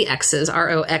 3 X's,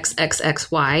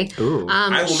 ROXXXY. Ooh.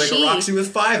 I will make a Roxy with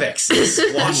 5 X's.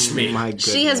 Watch me. My goodness.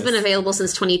 She has been available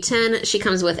since 2010. She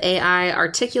comes with AI,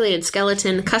 articulated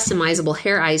skeleton, customizable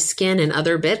hair, eyes, skin, and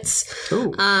other bits.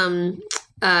 Ooh.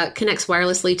 Connects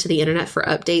wirelessly to the internet for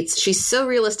updates. She's so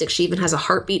realistic. She even has a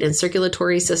heartbeat and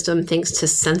circulatory system thanks to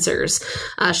sensors.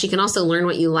 She can also learn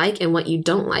what you like and what you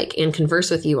don't like and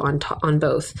converse with you on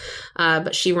both.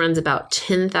 But she runs about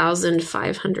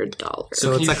 $10,500.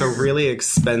 So it's like a really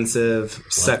expensive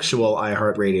sexual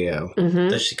iHeartRadio.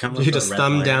 Does she come with You a just red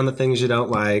thumb light? down the things you don't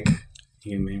like.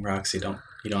 You mean Roxy?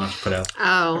 You don't have to put out.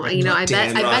 Oh, I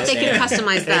bet they can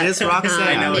customize that. It is Roxanne.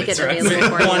 I know make it's it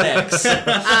available for you.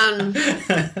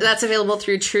 1X. That's available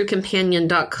through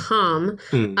TrueCompanion.com.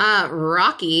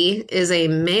 Rocky is a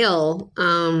male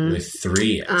With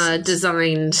 3 X's.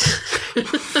 designed.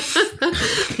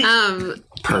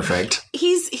 Perfect.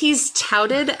 He's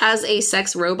touted as a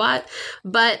sex robot,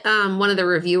 but one of the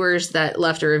reviewers that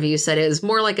left a review said it is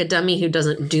more like a dummy who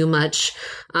doesn't do much.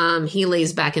 He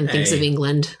lays back and thinks of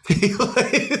England.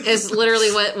 Is literally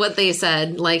what they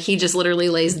said. Like, he just literally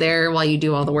lays there while you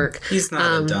do all the work. He's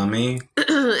not a dummy.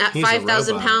 At He's a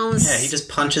 5,000 robot. pounds. Yeah, he just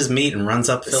punches meat and runs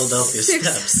up Philadelphia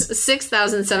steps.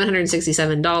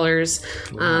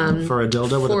 $6,767. For a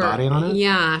dildo with a body on it?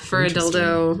 Yeah, for a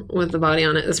dildo with the body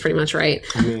on it. That's pretty much right.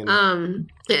 I mean,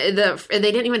 They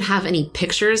didn't even have any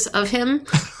pictures of him.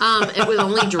 It was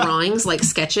only drawings, like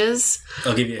sketches.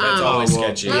 I'll give you. That's always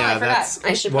sketchy. Oh, yeah, I forgot. that's.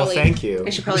 I should well, probably, thank you. I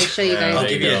should probably show you guys I'll the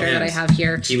give you a picture that I hint. have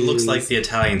here. He looks like the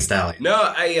Italian stallion. No,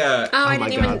 I Oh, I Oh my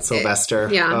didn't God, even. Sylvester.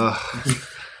 Yeah.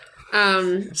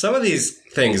 Ugh. some of these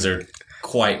things are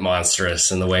quite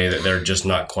monstrous in the way that they're just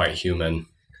not quite human.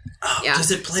 Yeah. Does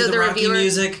it play So the the Rocky reviewer-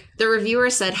 music? The reviewer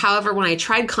said, however, when I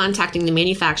tried contacting the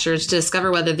manufacturers to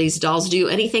discover whether these dolls do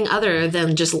anything other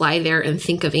than just lie there and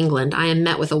think of England, I am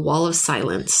met with a wall of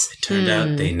silence. It turned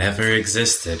out they never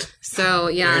existed. So,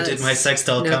 yeah. Where did my sex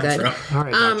doll no come good. from? All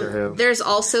right, Doctor Who. There's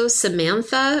also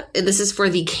Samantha. This is for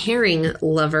the caring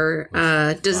lover.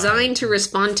 Designed to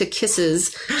respond to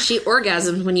kisses. She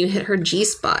orgasms when you hit her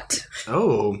G-spot.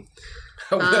 Oh.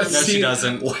 No, she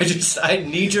doesn't. I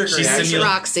knee-jerk She's reaction. simulating-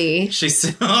 Roxy.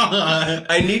 She's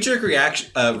I knee-jerk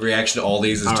reaction to all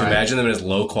these is to right. imagine them as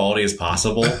low quality as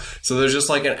possible. So there's just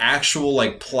like an actual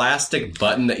like plastic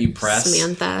button that you press,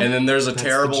 Samantha. and then there's a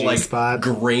terrible like G-spot.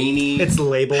 grainy. It's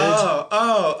labeled.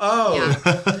 Oh. Yeah.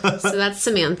 So that's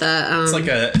Samantha. it's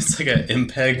like a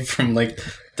MPEG from like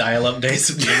dial-up days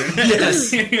of doom.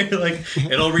 Yes. Like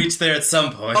it'll reach there at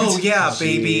some point. Oh yeah,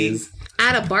 baby. Jeez.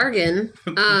 At a bargain,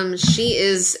 she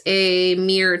is a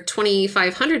mere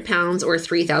 2,500 pounds or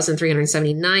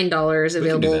 $3,379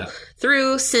 available that.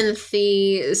 through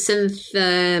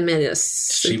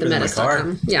Synthemetis. Cheaper than my car.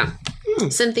 Synthemetis.com. Yeah.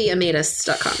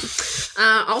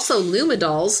 Synthemetis.com. Also, Luma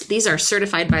dolls. These are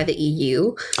certified by the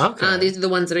EU. Okay. These are the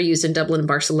ones that are used in Dublin and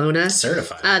Barcelona.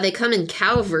 Certified. They come in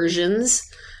cow versions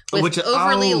with Which-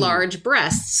 overly oh. large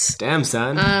breasts. Damn,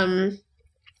 son.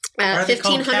 At are they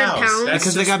called 1,500 cows? pounds.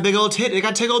 Because they got big old tit. They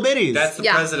got tickle bitties. That's the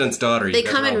Yeah. president's daughter. They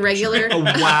come in regular. Oh,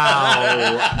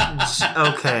 wow.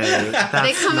 Okay. That's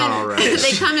They come not in. all right.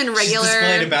 They come in regular,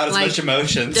 Displayed about as like, much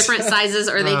emotions. different sizes,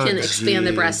 or they can expand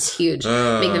the geez. breasts huge,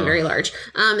 make them very large.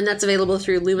 And that's available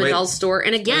through Luma Wait. Dolls store.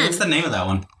 And again, What's the name of that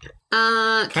one?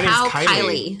 Cow name's Kylie.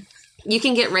 Kylie. You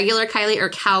can get regular Kylie or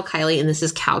Cow Kylie, and this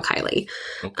is Cow Kylie.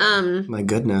 My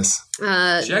goodness. She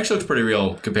actually looks pretty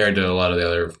real compared to a lot of the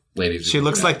other ladies. She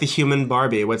looks like the human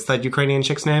Barbie. What's that Ukrainian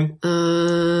chick's name?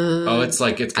 Oh, Oh, it's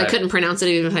like it's. I Got, couldn't pronounce it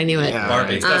even if I knew it. Yeah.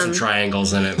 It's got some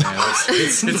triangles in it, man.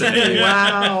 It's an idiot.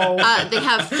 Wow. They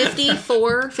have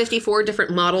 54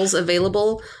 different models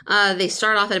available. They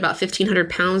start off at about 1,500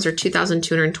 pounds or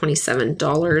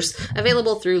 $2,227.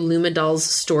 Available through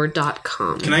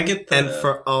LumaDollsStore.com. Can I get the... And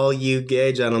for all you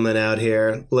gay gentlemen out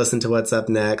here, listen to what's up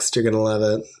next. You're going to love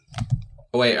it.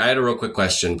 Wait, I had a real quick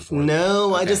question before.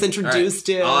 No, I just introduced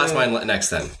it. I'll ask mine next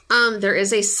then. There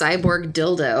is a cyborg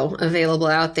dildo available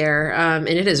out there, and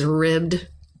it is ribbed.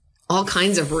 All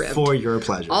kinds of ribbed. For your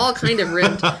pleasure. All kind of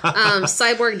ribbed.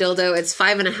 Cyborg dildo. It's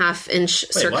 5.5 inch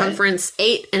circumference,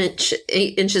 8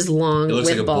 inches long. It looks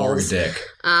with like a balls. Borg dick.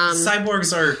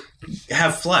 Cyborgs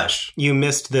have flesh. You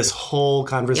missed this whole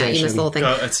conversation. Yeah, you missed the whole thing.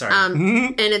 Sorry.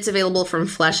 And it's available from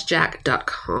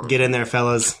fleshjack.com. Get in there,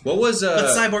 fellas. What was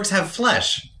but cyborgs have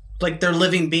flesh. Like they're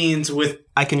living beings with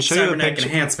I can show you a cybernetic picture.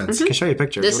 enhancements. I can show you a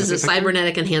picture. This You is wanna a see picture?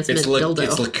 cybernetic enhancement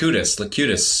dildo. It's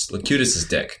Lacutus's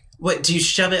dick. What, do you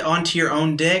shove it onto your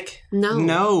own dick? No.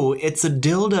 No, it's a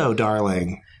dildo,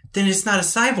 darling. Then it's not a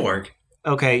cyborg.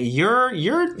 Okay, you're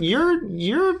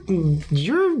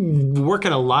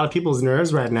working a lot of people's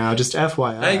nerves right now. Just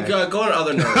FYI. Hey, go on to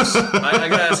other nerves. I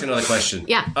gotta ask another question.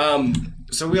 Yeah.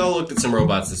 So we all looked at some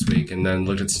robots this week, and then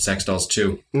looked at some sex dolls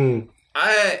too.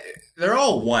 They're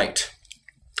all white.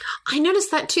 I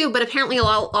noticed that too, but apparently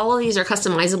all of these are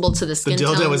customizable to the skin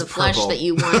dildo tone, is the flesh purple. that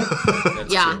you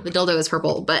want. Yeah, the dildo is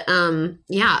purple, but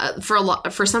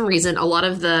for some reason, a lot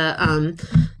of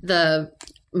the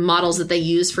models that they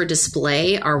use for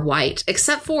display are white,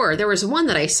 except for there was one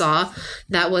that I saw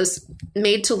that was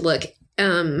made to look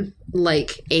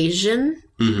like Asian,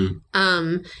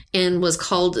 and was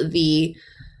called the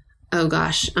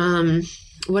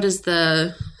what is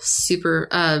the super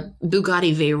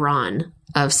Bugatti Veyron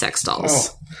of sex dolls?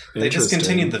 Oh, they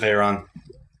discontinued the Veyron.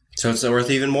 So it's worth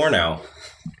even more now.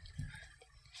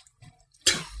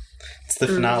 It's the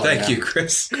finale. Thank you,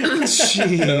 Chris.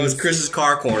 Jeez. That was Chris's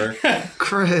car corner.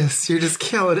 Chris, you're just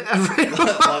killing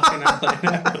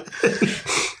everyone.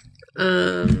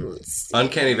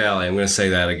 Uncanny Valley. I'm going to say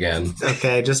that again.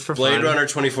 Okay, just for Blade fun. Runner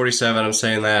 2047. I'm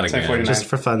saying that again. 2049. Just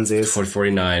for funsies.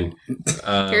 2049.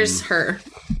 Here's her.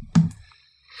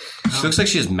 She looks like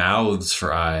she has mouths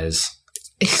for eyes.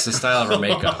 It's the style of her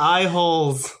makeup. Eye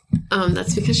holes.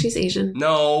 That's because she's Asian.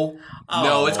 No,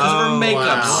 it's because of her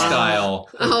makeup style.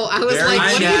 Oh, I was Very like, what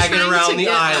are you jagged trying around to the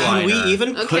get at? eyeliner. Can we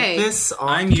even Okay. put this on?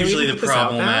 I'm can we usually even the put this out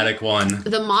problematic one.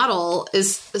 The model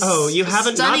is Oh, you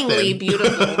haven't not stunningly been.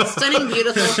 beautiful. Stunning,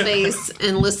 beautiful face,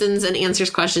 and listens and answers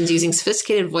questions using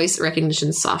sophisticated voice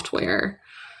recognition software.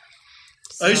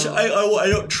 I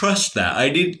don't trust that. I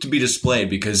need it to be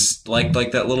displayed because, like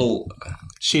that little.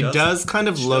 She does kind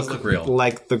of look real.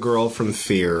 like the girl from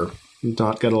Fear.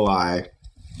 Not gonna lie.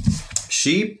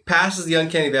 She passes the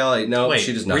Uncanny Valley. No, Wait,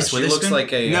 she does not. Reese She looks Witherspoon?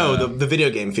 like a. No, the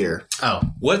video game Fear. Oh.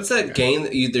 What's that game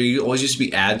that there always used to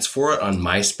be ads for it on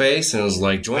MySpace, and it was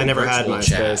like join I never had virtual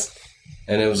MySpace. chat,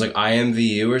 and it was like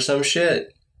IMVU or some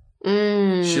shit.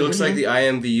 She looks like the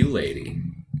IMVU lady.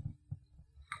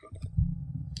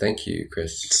 Thank you,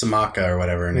 Chris. Samaka or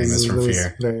whatever her name is from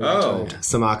Fear. Oh.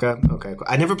 Samaka. Okay, cool.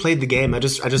 I never played the game. I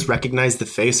just recognized the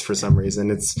face for some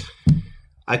reason.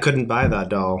 I couldn't buy that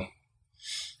doll.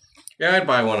 Yeah, I'd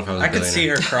buy one if I was. I could see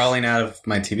her crawling out of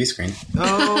my TV screen.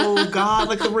 Oh God,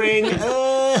 like the ring.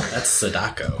 That's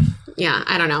Sadako. Yeah,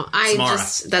 I don't know.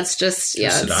 That's just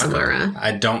Samara.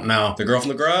 I don't know. the girl from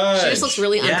the garage. She just looks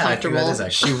really Yeah, I think uncomfortable. that is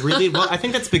actually. She really. Well, I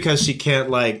think that's because she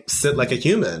can't sit like a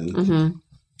human.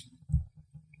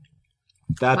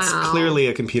 That's Wow. clearly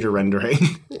a computer rendering.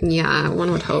 Yeah,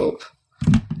 one would hope.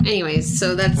 Anyways,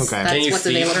 so that's Okay. Can you what's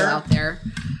feed available her? out there.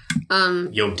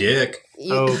 Yo, dick.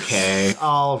 Okay,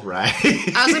 all right.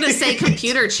 I was going to say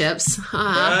computer chips. That's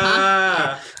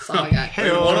all I got. Hey,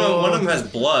 one of them has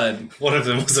blood. One of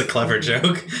them was a clever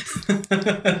joke. And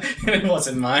it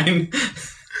wasn't mine.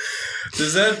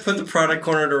 Does that put the product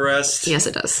corner to rest? Yes,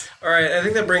 it does. All right, I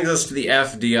think that brings us to the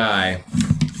FDI.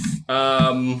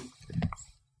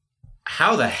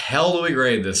 How the hell do we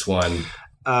grade this one?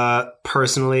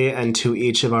 Personally, and to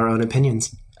each of our own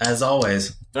opinions. As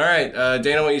always. All right,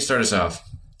 Dana, why don't you start us off?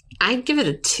 I'd give it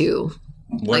a 2.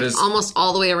 What is Almost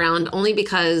all the way around, only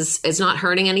because it's not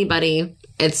hurting anybody.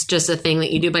 It's just a thing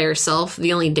that you do by yourself.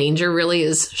 The only danger really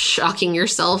is shocking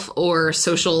yourself or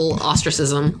social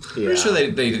ostracism. Yeah. Pretty sure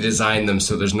they designed them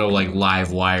so there's no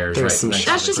live wires There's right some next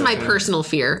That's to just it. my personal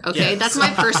fear, okay? Yeah. That's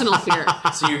my personal fear.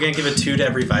 So you're going to give a 2 to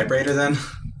every vibrator then?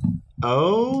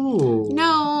 Oh.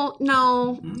 No,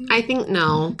 No. I think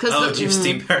no. Because Oh, do you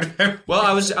steam powder? Well,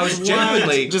 I was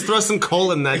genuinely Just throw some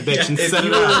coal in that bitch and set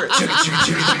it up.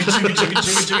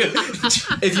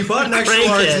 if you bought an extra Crank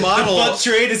large it. model, What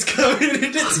trade is coming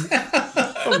into town?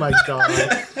 Oh my god.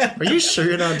 Are you sure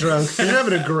you're not drunk? You're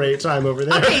having a great time over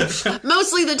there. okay,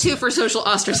 mostly the 2 for social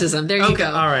ostracism. There you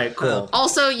go. All right, cool.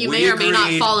 Also, you We may or may not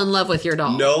agreed. fall in love with your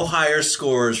doll. no higher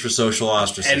scores for social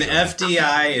ostracism. An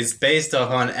FDI is based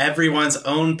upon everyone's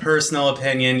own personal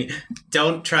opinion.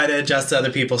 Don't try to adjust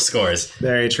other people's scores.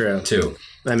 Very true. 2.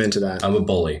 I'm into that. I'm a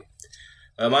bully.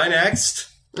 Am I next?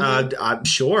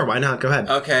 Sure, why not? Go ahead.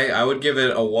 Okay, I would give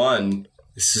it a 1.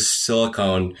 This is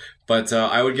silicone, but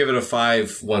I would give it a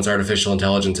 5 once artificial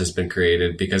intelligence has been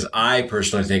created, because I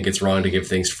personally think it's wrong to give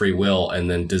things free will and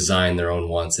then design their own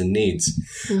wants and needs.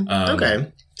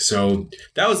 Okay. So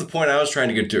that was the point I was trying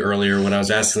to get to earlier when I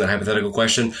was asking that hypothetical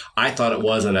question. I thought it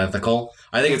was unethical.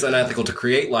 I think it's unethical to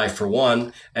create life, for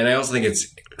one, and I also think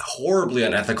it's horribly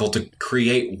unethical to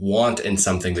create want in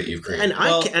something that you've created. And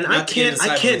Well, I not to get into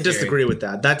can't cyborg theory. disagree with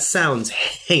that. That sounds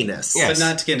heinous. Yeah. But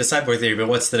not to get into cyborg theory, but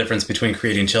what's the difference between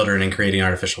creating children and creating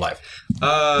artificial life?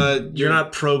 You're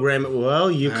not programming. Well,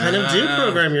 you kind of do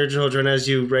program your children as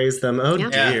you raise them. Oh Yeah,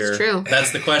 dear. it's true.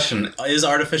 That's the question. Is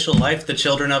artificial life the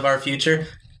children of our future?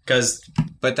 Because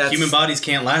But that's human bodies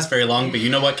can't last very long, but you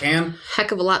know what can?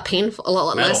 Heck of a lot painful, a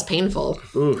lot Metal. less painful.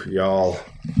 Ooh, y'all.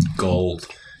 gold.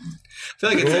 I feel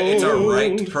like it's our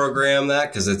right to program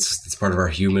that, because it's part of our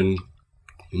human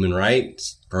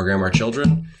rights. Program our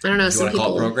children. I don't know. If you Some want to call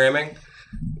it people. programming,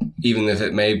 even if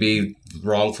it may be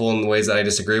wrongful in ways that I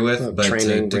disagree with, but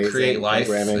training, to raising, create life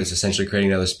programming. is essentially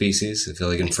creating another species. I feel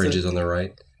like infringes on their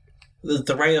right.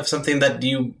 The right of something that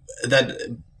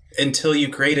until you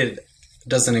create it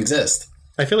doesn't exist.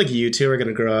 I feel like you two are going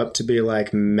to grow up to be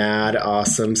like mad,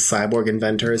 awesome cyborg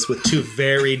inventors with 2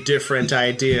 very different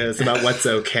ideas about what's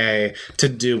okay to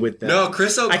do with them. No,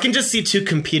 Chris. I can just see 2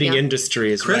 competing Yeah.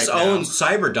 industries. Chris right now. owns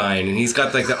Cyberdyne, and he's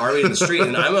got like the army in the street,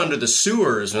 and I'm under the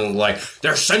sewers, and like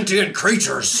they're sentient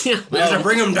creatures. We have to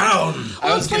bring them down.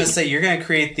 I was going to say, you're going to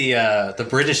create the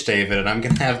British David, and I'm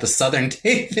going to have the Southern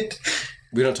David.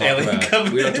 We don't talk Alien about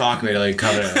Covenant. we don't talk about Alien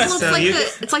Covenant. Well, So you-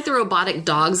 it's like the robotic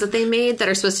dogs that they made that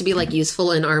are supposed to be like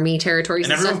useful in army territories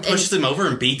And and, everyone stuff. pushes them over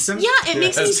and beats them? Yeah, it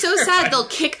makes me that's so sad. They'll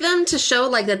kick them to show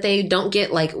like that they don't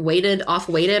get like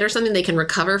off-weighted or something. They can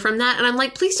recover from that. And I'm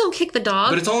like, please don't kick the dog.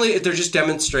 But it's only they're just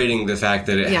demonstrating the fact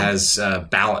that it Yeah. has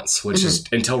balance, which is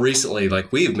until recently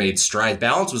like we've made strides.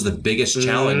 Balance was the biggest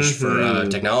challenge for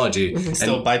technology,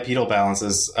 Still, and bipedal balance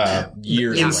is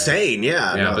years Yeah. away. insane.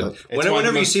 Yeah. Yeah, no. but It's one of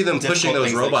whenever the you see them most pushing difficult those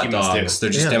things that robot humans do. dogs, they're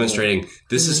just Yeah. demonstrating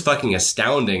this is fucking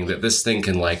astounding that this thing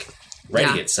can like ready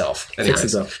Yeah. itself. Fix Anyways,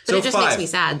 itself. but so it just 5. makes me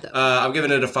sad though. I'm giving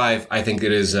it a 5. I think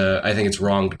it is. I think it's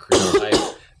wrong to create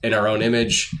life in our own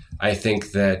image. I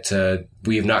think that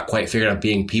we have not quite figured out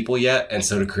being people yet, and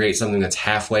so to create something that's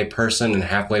halfway person and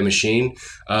halfway machine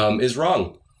is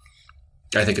wrong.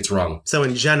 I think it's wrong. So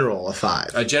in general, a 5.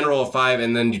 A general of 5,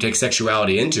 and then you take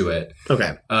sexuality into it.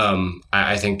 Okay.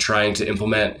 I think trying to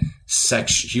implement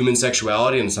human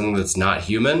sexuality into something that's not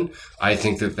human, I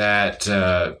think that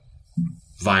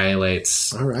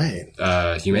violates All right.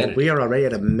 humanity. We are already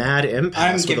at a mad I'm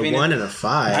impasse with a giving 1 it- and a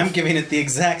 5. I'm giving it the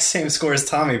exact same score as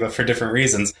Tommy, but for different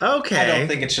reasons. Okay. I don't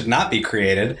think it should not be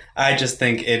created. I just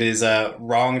think it is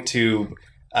wrong to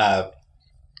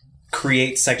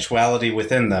create sexuality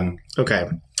within them. Okay.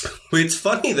 It's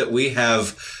funny that we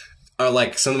have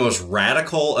like some of the most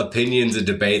radical opinions and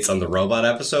debates on the robot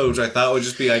episode, which I thought would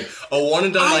just be like a one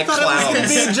and done like I thought it was clowns. going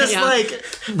to be just Yeah.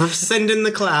 like send in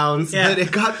the clowns, Yeah. but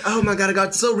it got, oh my god, it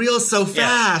got so real so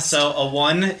fast. So a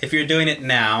 1 if you're doing it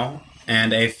now,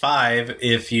 and a 5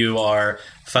 if you are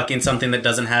fucking something that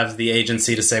doesn't have the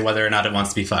agency to say whether or not it wants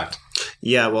to be fucked.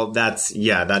 Yeah, well, that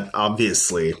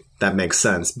obviously, that makes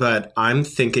sense. But I'm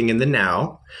thinking in the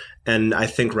now, and I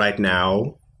think right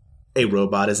now, a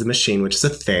robot is a machine, which is a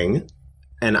thing,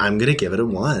 and I'm going to give it a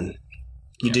 1.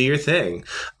 You do your thing.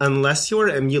 Unless you're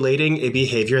emulating a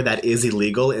behavior that is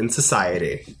illegal in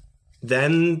society.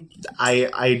 Then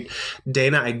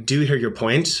Dana, I do hear your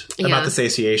point Yeah. about the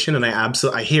satiation, and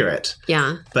I hear it.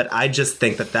 Yeah. But I just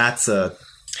think that that's a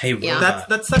Hey, Yeah. robot.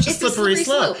 that's such a It's a slippery slippery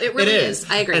slope. It really is.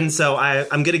 I agree. And so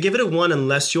I'm going to give it a 1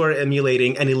 unless you are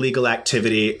emulating an illegal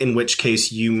activity, in which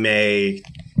case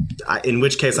I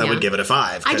Yeah. would give it a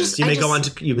 5. I 'cause just- you I may just-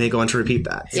 go on to repeat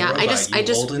that. Yeah, Robot, I you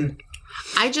just Holden?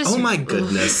 Oh my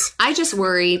goodness. I just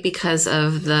worry because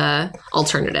of the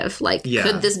alternative. Like, Yeah.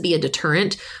 could this be a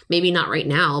deterrent? Maybe not right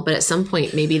now, but at some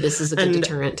point, maybe this is a good And-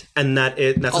 deterrent. And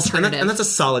that's a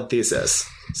solid thesis.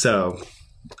 So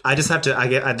I just have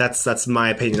to that's my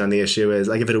opinion on the issue is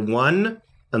I give it a 1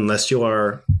 unless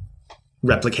you're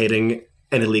replicating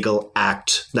an illegal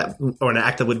act or an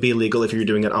act that would be illegal if you're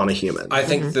doing it on a human. I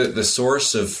think the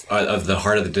source of the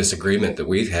heart of the disagreement that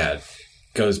we've had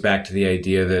goes back to the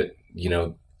idea that,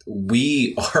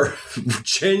 we are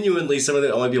genuinely some of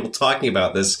the only people talking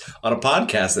about this on a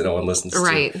podcast that no one listens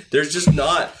to. There's just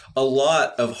not a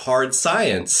lot of hard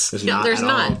science. There's not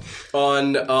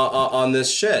on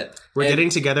this shit. We're getting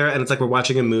together and it's like we're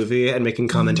watching a movie and making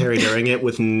commentary during it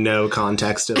with no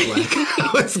context of like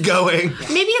how it's going.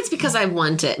 Maybe it's because I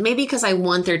want it. Maybe because I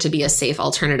want there to be a safe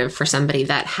alternative for somebody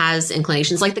that has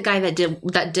inclinations, like the guy that did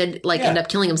end up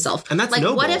killing himself. And that's like,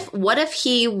 noble. what if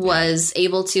he was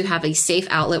able to have a safe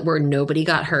outlet where nobody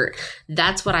got hurt?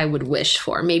 That's what I would wish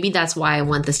for. Maybe that's why I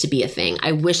want this to be a thing.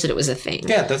 I wish that it was a thing.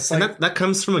 Yeah, that's like, and that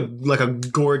comes from a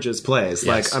gorgeous place.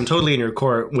 Yes. Like, I'm totally in your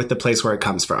court with the place where it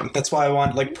comes from. That's why I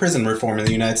want like prison reform in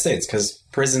the United States, because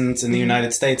prisons in the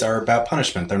United States are about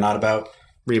punishment. They're not about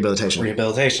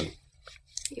rehabilitation.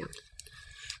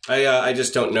 Yeah. I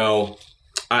just don't know.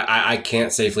 I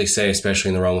can't safely say, especially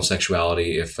in the realm of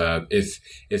sexuality,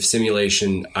 if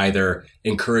simulation either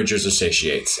encourages or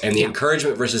satiates. And the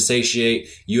encouragement versus satiate,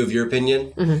 you have your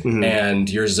opinion, and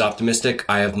yours is optimistic.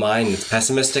 I have mine, and it's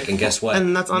pessimistic. And guess what?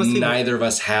 And that's honestly neither of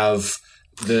us have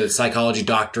the psychology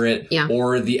doctorate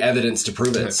or the evidence to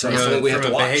prove it. So it's something we have to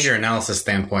From a watch. behavior analysis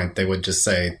standpoint, they would just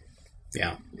say,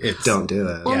 don't do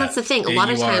it. Well, that's the thing. A lot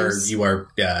of times you are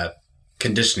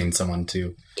conditioning someone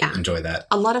to enjoy that.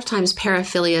 A lot of times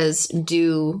paraphilias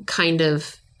do kind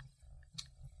of,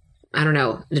 I don't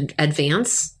know,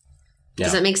 advance.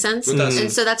 Does that make sense? It does.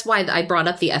 And so that's why I brought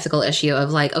up the ethical issue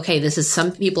of like, okay, this is,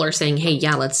 some people are saying, hey,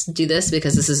 yeah, let's do this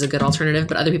because this is a good alternative.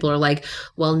 But other people are like,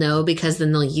 well, no, because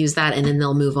then they'll use that and then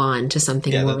they'll move on to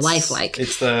something more lifelike.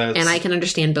 And I can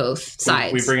understand both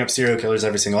sides. We bring up serial killers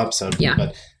every single episode,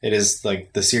 but it is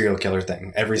like the serial killer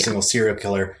thing. Every single serial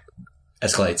killer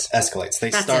escalates.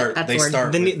 They That's start. it. They That's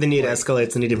start. The need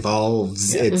escalates. The need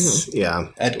evolves. It's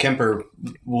Ed Kemper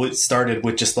started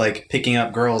with just like picking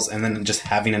up girls and then just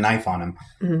having a knife on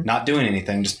him, not doing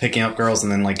anything, just picking up girls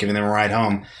and then like giving them a ride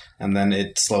home. And then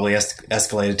it slowly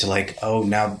escalated to like, oh,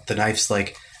 now the knife's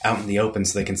like out in the open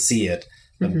so they can see it.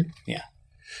 But,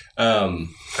 I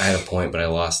had a point, but I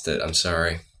lost it. I'm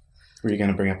sorry. Were you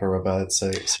going to bring up a robot?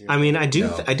 I mean, I do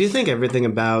think everything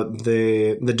about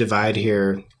the divide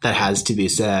here that has to be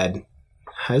said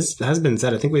has been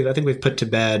said. I think we've put to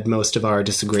bed most of our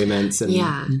disagreements,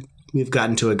 and we've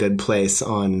gotten to a good place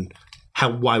on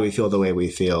why we feel the way we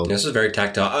feel. This is very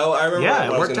tactile. Oh, I remember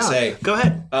what I was going to say. Go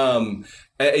ahead.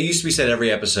 It used to be said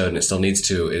every episode, and it still needs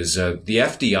to, is the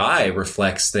FDI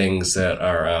reflects things that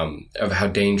are of how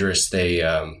dangerous they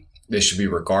should be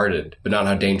regarded, but not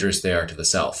how dangerous they are to the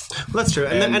self. Well, that's true.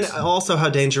 And also how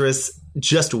dangerous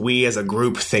just we as a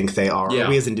group think they are. Yeah.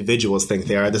 We as individuals think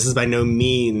they are. This is by no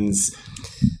means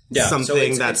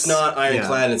something so it's not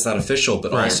ironclad and it's not official,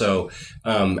 but also,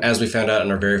 as we found out in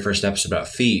our very first episode about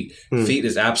Feet, Feet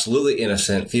is absolutely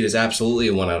innocent. Feet is absolutely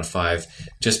a 1 out of 5.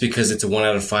 Just because it's a 1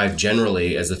 out of 5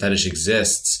 generally as the fetish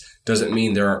exists doesn't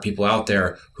mean there aren't people out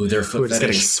there who their foot just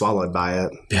getting fetish swallowed by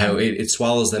it. How it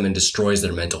swallows them and destroys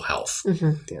their mental health.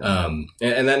 And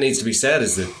that needs to be said,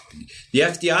 is that the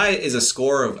FDI is a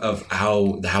score of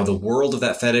how the world of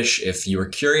that fetish, if you were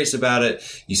curious about it,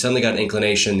 you suddenly got an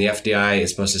inclination. The FDI is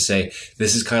supposed to say,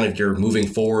 this is kind of your moving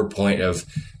forward point of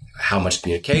how much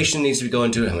communication needs to be going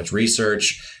into it, how much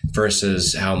research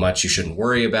versus how much you shouldn't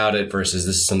worry about it versus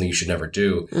this is something you should never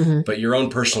do. But your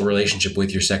own personal relationship with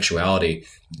your sexuality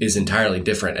is entirely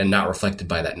different and not reflected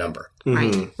by that number.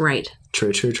 Right.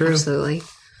 True. Absolutely.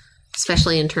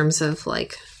 Especially in terms of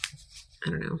like,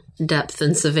 I don't know, depth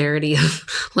and severity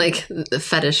of like the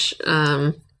fetish.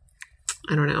 I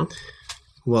don't know.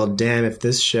 Well, damn, if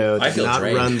this show did not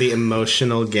drained. run the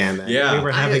emotional gamut. Yeah. We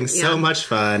were having so much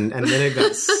fun, and then it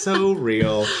got so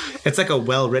real. It's like a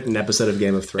well-written episode of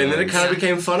Game of Thrones. And then it kind of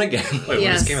became fun again. Wait,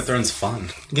 when is Game of Thrones fun?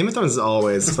 Game of Thrones is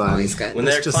always fun. Always good. When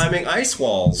they're climbing ice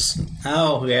walls.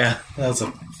 Oh, yeah. That was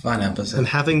a fun episode. And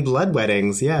having blood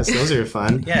weddings. Yes, those are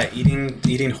fun. Yeah,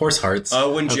 eating horse hearts.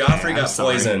 When Joffrey got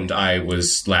poisoned, I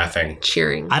was laughing.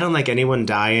 Cheering. I don't like anyone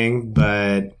dying,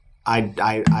 but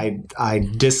I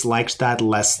disliked that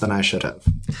less than I should have.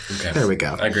 Okay. There we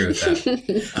go. I agree with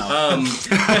that.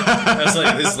 I was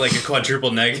like, this is like a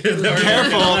quadruple negative.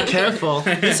 Careful.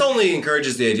 This only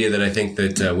encourages the idea that I think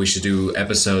that we should do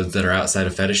episodes that are outside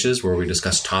of fetishes where we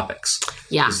discuss topics.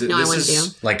 Yeah, I want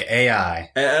to. Like AI.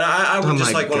 And I would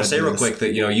just want to say real goodness. quick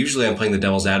that, usually I'm playing the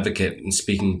devil's advocate and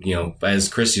speaking, as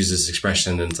Chris uses this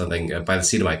expression and something, by the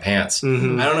seat of my pants. I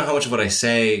don't know how much of what I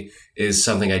say is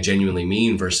something I genuinely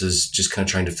mean versus just kind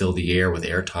of trying to fill the air with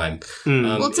airtime.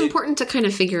 Well, it's important to kind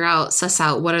of suss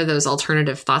out what are those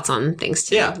alternative thoughts on things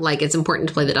too. Yeah. Like it's important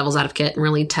to play the devil's advocate and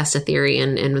really test a theory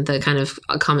and the kind of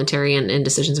commentary and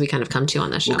decisions we kind of come to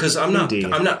on this show. Because I'm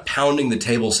not pounding the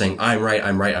table saying I'm right.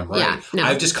 Yeah, no.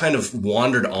 I've just kind of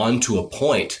wandered on to a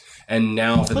point. And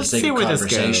now, for the sake of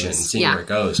conversation, seeing where it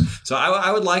goes. So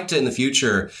I would like to, in the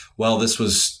future, this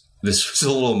was a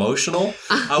little emotional.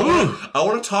 I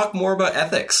want to talk more about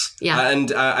ethics. Yeah.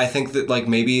 And I think that, like,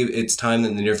 maybe it's time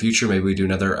in the near future, maybe we do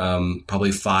another,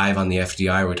 probably 5 on the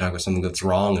FDI where we talk about something that's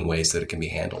wrong in ways that it can be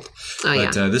handled.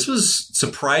 But this was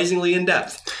surprisingly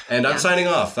in-depth. And I'm signing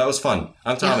off. That was fun.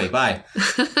 I'm Tommy. Bye.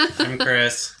 I'm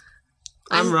Chris.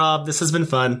 I'm Rob. This has been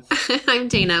fun. I'm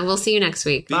Dana. We'll see you next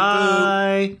week.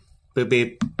 Bye. Boop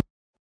beep.